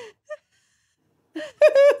sudden.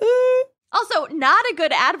 Also, not a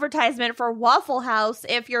good advertisement for Waffle House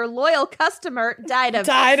if your loyal customer died of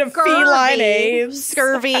feline AIDS.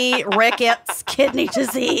 Scurvy, rickets, kidney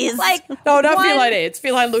disease. Like, no, not feline AIDS,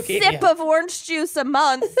 feline leukemia. Sip of orange juice a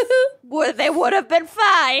month, they would have been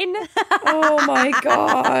fine. Oh my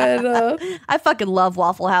God. I fucking love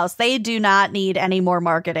Waffle House. They do not need any more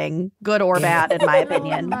marketing, good or bad, in my Oh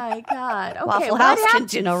opinion. my God. Okay, Waffle House can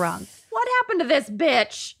do no wrong. What happened to this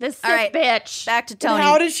bitch? This sick All right, bitch. Back to Tony.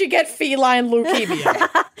 How did she get feline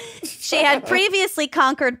leukemia? She had previously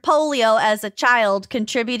conquered polio as a child,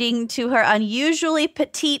 contributing to her unusually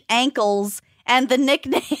petite ankles and the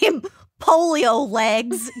nickname polio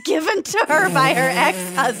legs given to her by her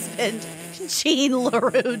ex-husband, Gene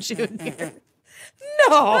LaRue Jr.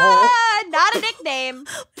 No. Not a nickname.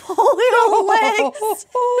 Polio legs.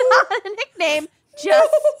 Not a nickname.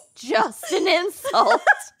 Just an insult.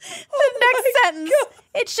 The next sentence.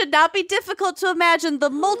 It should not be difficult to imagine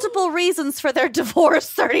the multiple reasons for their divorce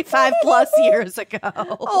 35 plus years ago.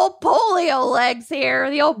 Old polio legs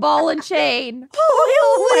here, the old ball and chain.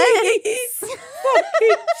 Polio legs.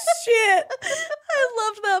 Fucking shit. I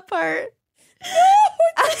loved that part.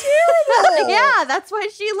 No, it's terrible. Yeah, that's why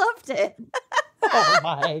she loved it. Oh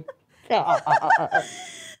my God.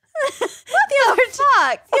 The other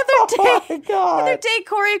Oh day,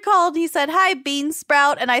 Corey called. He said, "Hi, Bean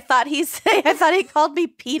Sprout," and I thought he called me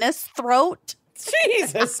penis throat.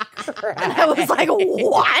 Jesus Christ. And I was like,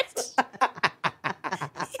 "What?"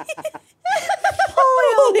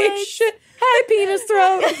 Holy shit. Hi, penis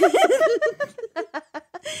throat.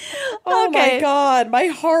 Oh my God. My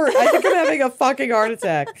heart. I think I'm having a fucking heart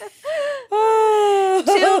attack.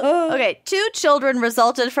 Two children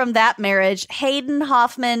resulted from that marriage, Hayden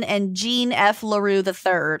Hoffman and Jean F. LaRue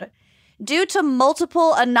III. Due to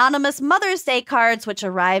multiple anonymous Mother's Day cards, which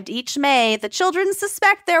arrived each May, the children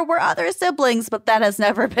suspect there were other siblings, but that has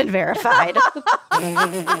never been verified.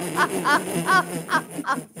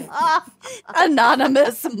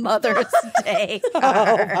 Anonymous Mother's Day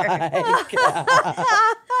card. Oh my God.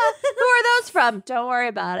 Who are those from? Don't worry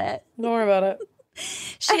about it. Don't worry about it.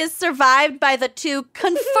 She is survived by the two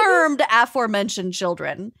confirmed aforementioned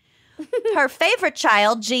children. Her favorite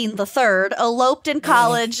child, Jean III, eloped in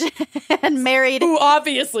college and married... Who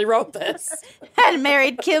obviously wrote this. And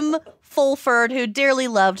married Kim Fulford, who dearly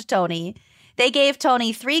loved Tony. They gave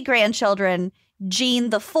Tony 3 grandchildren,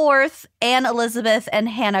 Jean IV, Anne Elizabeth, and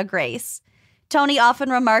Hannah Grace. Tony often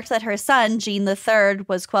remarked that her son, Jean III,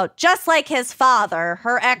 was, quote, just like his father,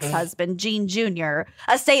 her ex-husband, Jean Jr.,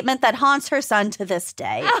 a statement that haunts her son to this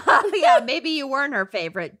day. Yeah, maybe you weren't her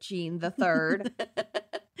favorite, Jean III.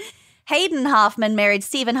 Hayden Hoffman married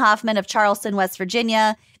Stephen Hoffman of Charleston, West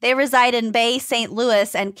Virginia. They reside in Bay, St.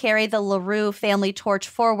 Louis, and carry the LaRue family torch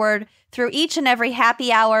forward through each and every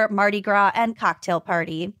happy hour, Mardi Gras, and cocktail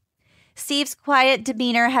party. Steve's quiet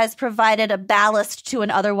demeanor has provided a ballast to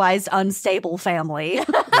an otherwise unstable family.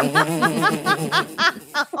 Oh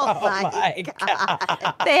my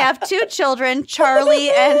God. They have 2 children, Charlie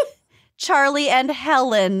and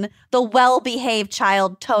Helen, the well-behaved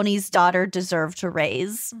child Tony's daughter deserved to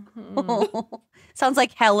raise. Mm-hmm. Sounds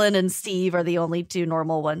like Helen and Steve are the only 2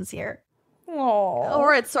 normal ones here. Aww.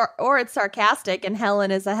 Or it's sarcastic and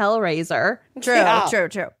Helen is a hellraiser.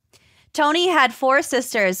 True. Tony had 4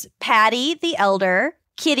 sisters, Patty, the elder,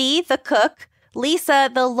 Kitty, the cook,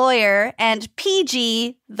 Lisa, the lawyer, and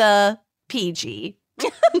PG, the PG.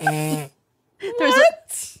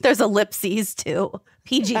 There's ellipses, too.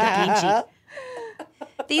 PG, the PG.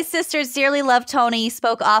 These sisters dearly loved Tony,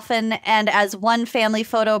 spoke often, and as one family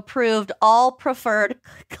photo proved, all preferred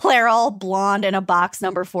Clairol blonde in a box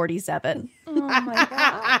number 47. Oh,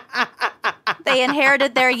 my God. They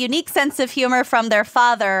inherited their unique sense of humor from their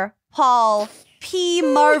father, Paul P.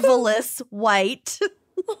 Marvelous White.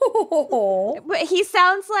 But he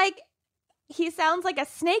sounds like a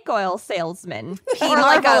snake oil salesman. P. or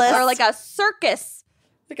Marvelous. like a circus.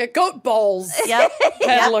 Like a goat balls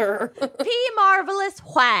peddler. P. Marvelous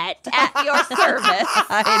White at your service.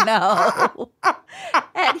 I know.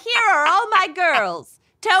 And here are all my girls.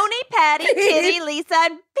 Tony, Patty, Kitty, Lisa,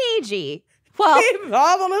 and PG. Well,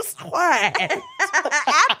 Marvelous White.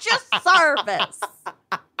 At your service.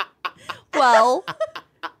 Well,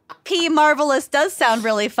 P. Marvelous does sound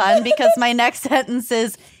really fun because my next sentence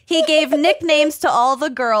is, he gave nicknames to all the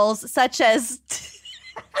girls such as...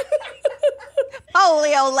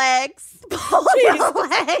 Polio legs. Polio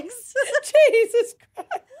legs. Jesus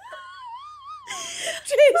Christ.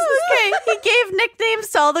 Jesus. Okay, he gave nicknames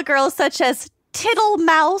to all the girls such as Tittle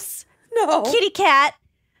Mouse, No. Kitty Cat,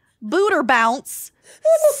 Booter Bounce,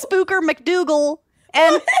 Spooker McDougal,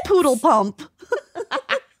 and Poodle Pump.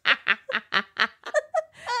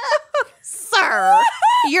 Sir,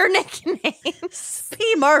 your nicknames.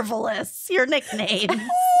 P. Marvelous, your nickname.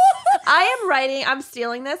 I'm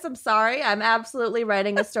stealing this. I'm sorry. I'm absolutely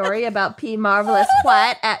writing a story about P. Marvelous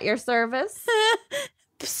White at your service.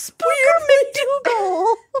 Spooker McDougal.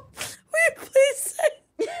 Will you please say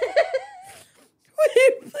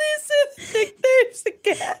the nicknames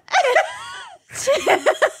again?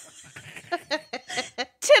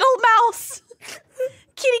 Tittle Mouse,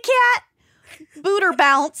 Kitty Cat, Booter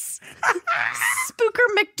Bounce, Spooker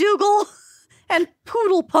McDougal, and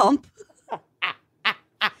Poodle Pump.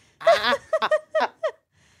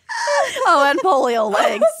 Oh, and Polio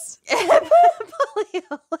Legs.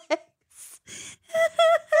 Polio legs.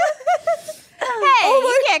 Hey,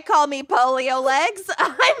 you can't call me Polio Legs.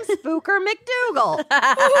 I'm Spooker McDougal.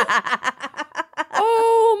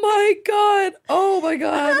 Oh my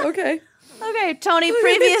God. Okay. Okay, Tony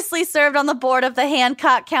previously served on the board of the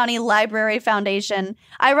Hancock County Library Foundation.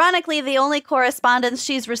 Ironically, the only correspondence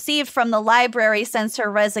she's received from the library since her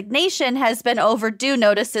resignation has been overdue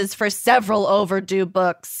notices for several overdue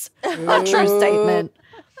books. A true statement.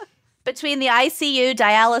 Between the ICU,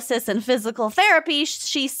 dialysis, and physical therapy,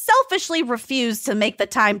 she selfishly refused to make the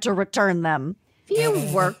time to return them.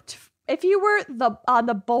 If you were on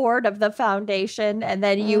the board of the foundation and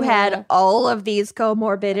then you had all of these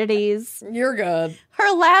comorbidities, You're good.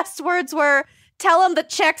 Her last words were, "Tell him the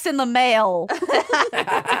check's in the mail."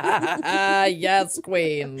 Yes,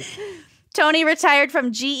 queen. Tony retired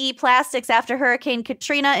from GE Plastics after Hurricane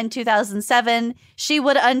Katrina in 2007. She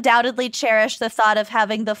would undoubtedly cherish the thought of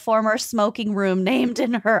having the former smoking room named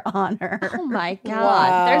in her honor. oh my God,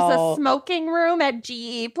 Wow. there's a smoking room at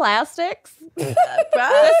GE Plastics. The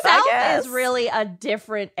The South is really a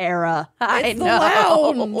different era. I The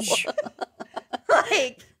know. lounge.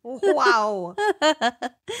 Like, wow.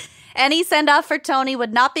 Any send-off for Tony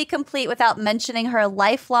would not be complete without mentioning her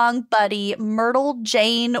lifelong buddy, Myrtle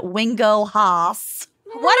Jane Wingo Haas.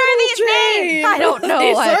 What are these names? I don't know.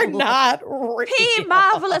 These are not real. P.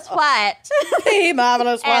 Marvelous White P.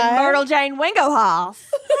 Marvelous and White. Myrtle Jane Wingo Haas.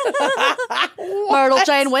 Myrtle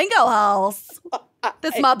Jane Wingo Haas.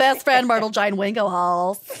 This is my best friend, Myrtle Jane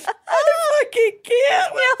Wingohals. I fucking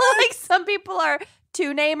can't. You know, like some people are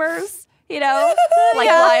two-namers, you know, like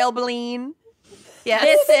Lyle Bleen. Yes.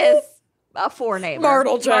 This is a four-namer.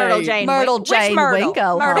 Myrtle Jane. Myrtle Jane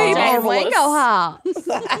Wingohals. Myrtle Jane Marvelous. Wingohals.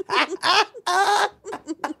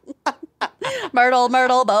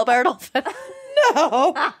 Myrtle, Bo Myrtle.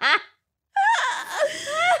 No.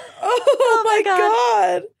 Oh my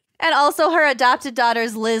God. And also her adopted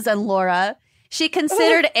daughters, Liz and Laura. She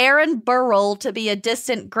considered Aaron Burrell to be a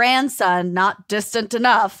distant grandson, not distant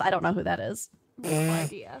enough. I don't know who that is. No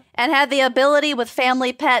idea. And had the ability with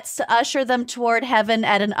family pets to usher them toward heaven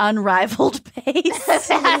at an unrivaled pace.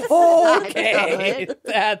 Okay.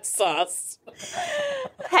 That's sus.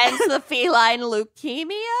 Hence the feline leukemia.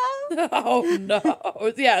 Oh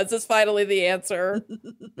no. Yeah, is this finally the answer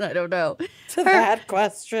I don't know. to that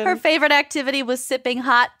question? Her favorite activity was sipping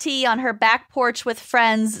hot tea on her back porch with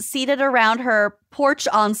friends seated around her porch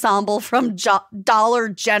ensemble from Dollar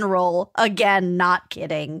General. Again, not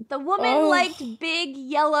kidding. The woman liked big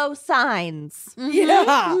yellow signs.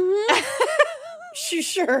 Yeah. She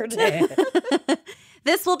sure did.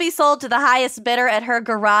 This will be sold to the highest bidder at her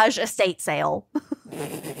garage estate sale.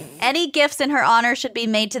 Any gifts in her honor should be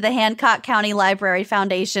made to the Hancock County Library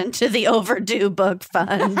Foundation to the Overdue Book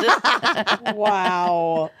Fund.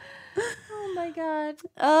 Wow. Oh my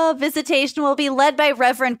God. Visitation will be led by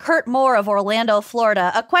Reverend Kurt Moore of Orlando,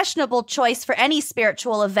 Florida, a questionable choice for any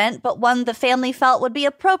spiritual event, but one the family felt would be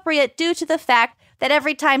appropriate due to the fact that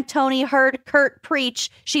every time Tony heard Kurt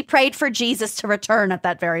preach, she prayed for Jesus to return at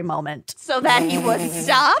that very moment. So that he would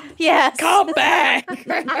stop? Yes. Come back.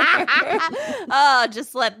 Oh,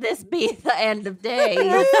 just let this be the end of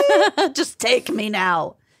days. Just take me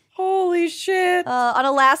now. Holy shit. On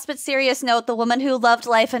a last but serious note, the woman who loved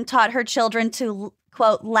life and taught her children to,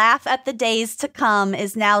 quote, laugh at the days to come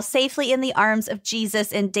is now safely in the arms of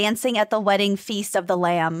Jesus and dancing at the wedding feast of the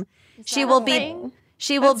Lamb. She will be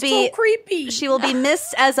So creepy. She will be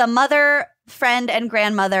missed as a mother, friend, and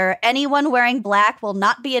grandmother. Anyone wearing black will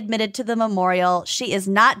not be admitted to the memorial. She is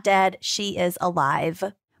not dead. She is alive.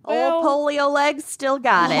 Old polio legs still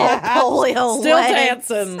got it. Polio Still legs.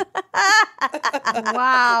 dancing.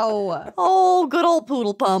 Wow. Oh, good old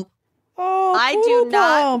poodle pump. Oh, I do poodle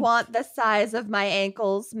not pump. want the size of my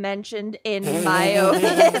ankles mentioned in my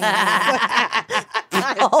opinion.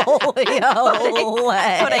 Polio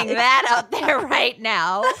legs. Putting that out there right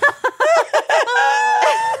now.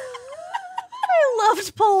 I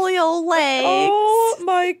loved polio legs. Oh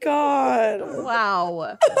my God.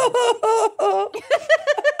 Wow.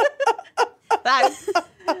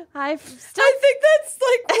 I think that's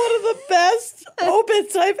like one of the best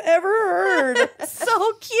obits I've ever heard.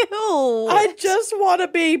 So cute. I just want to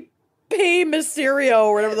be P. Mysterio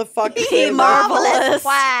or whatever the fuck. P. Marvelous.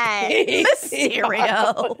 Why?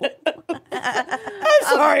 Mysterio. I'm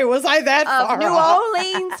sorry, was I that far Of New off?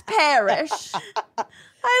 Orleans Parish.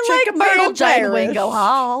 I like Myrtle Jane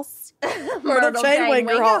Wingohals. Myrtle Jane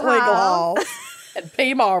Wingohals. And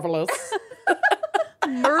P. Marvelous.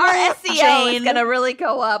 Our SEO Jane. is going to really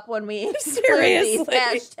go up when we include these Seriously.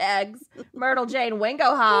 hashtags. Myrtle Jane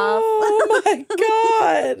Wingohals. Oh my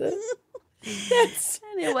God. That's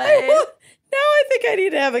Anyway. Now I think I need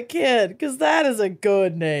to have a kid because that is a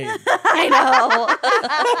good name. I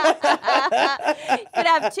know. Could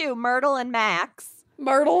have two, Myrtle and Max.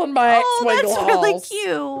 Myrtle and Max Oh, that's Wingohals. really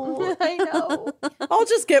cute. I know. I'll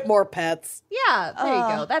just get more pets. Yeah, there you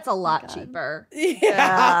Oh, go. That's a lot cheaper.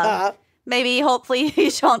 Yeah. Maybe, hopefully,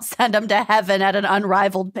 you don't send them to heaven at an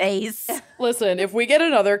unrivaled pace. Listen, if we get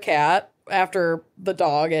another cat after the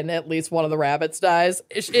dog and at least one of the rabbits dies,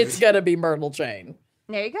 it's going to be Myrtle Jane.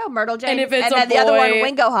 There you go, Myrtle Jane. And if it's then a the other one, boy-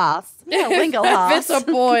 Wingohals. Yeah, Wingohals. If it's a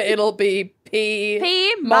boy, it'll be P.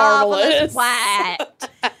 Marvelous. Marvelous White.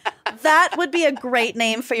 That would be a great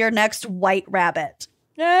name for your next white rabbit.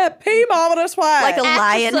 Yeah, P. Marvelous White. Like a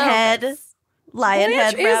lion Axosaurus. head. Lion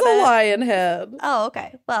Blanche head is rabbit. a lion head. Oh,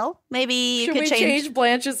 okay. Well, maybe you Should could we change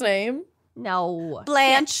Blanche's name? No.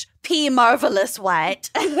 Blanche P. Marvelous White.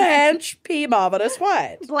 Blanche P. Marvelous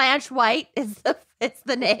White. Blanche White is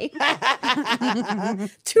the name.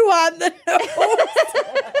 Two on the nose.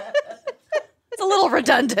 It's a little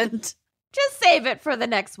redundant. Just save it for the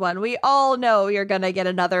next one. We all know you're going to get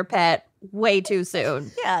another pet way too soon.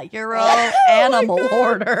 Yeah, you're an animal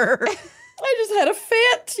hoarder. I just had a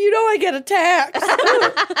fit. You know I get attacked.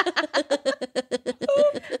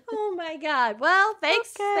 Oh my God. Well, thanks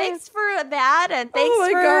for that, and Oh thanks my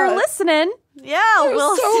for God. listening. Yeah, It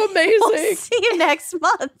was so amazing. We'll see you next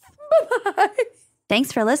month. Bye.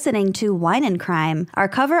 Thanks for listening to Wine and Crime. Our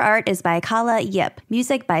cover art is by Kala Yip,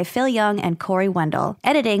 music by Phil Young and Corey Wendell,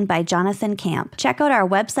 editing by Jonathan Camp. Check out our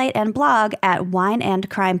website and blog at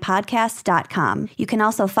wineandcrimepodcast.com. You can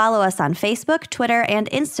also follow us on Facebook, Twitter, and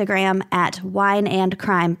Instagram at Wine and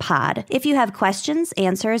Crime Pod. If you have questions,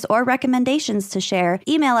 answers, or recommendations to share,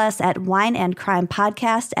 email us at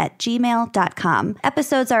wineandcrimepodcast@gmail.com.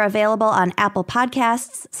 Episodes are available on Apple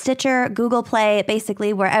Podcasts, Stitcher, Google Play,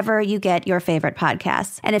 basically wherever you get your favorite podcasts.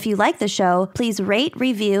 And if you like the show, please rate,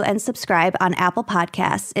 review, and subscribe on Apple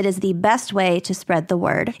Podcasts. It is the best way to spread the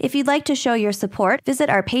word. If you'd like to show your support, visit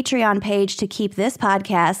our Patreon page to keep this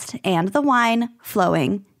podcast and the wine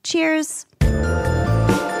flowing. Cheers!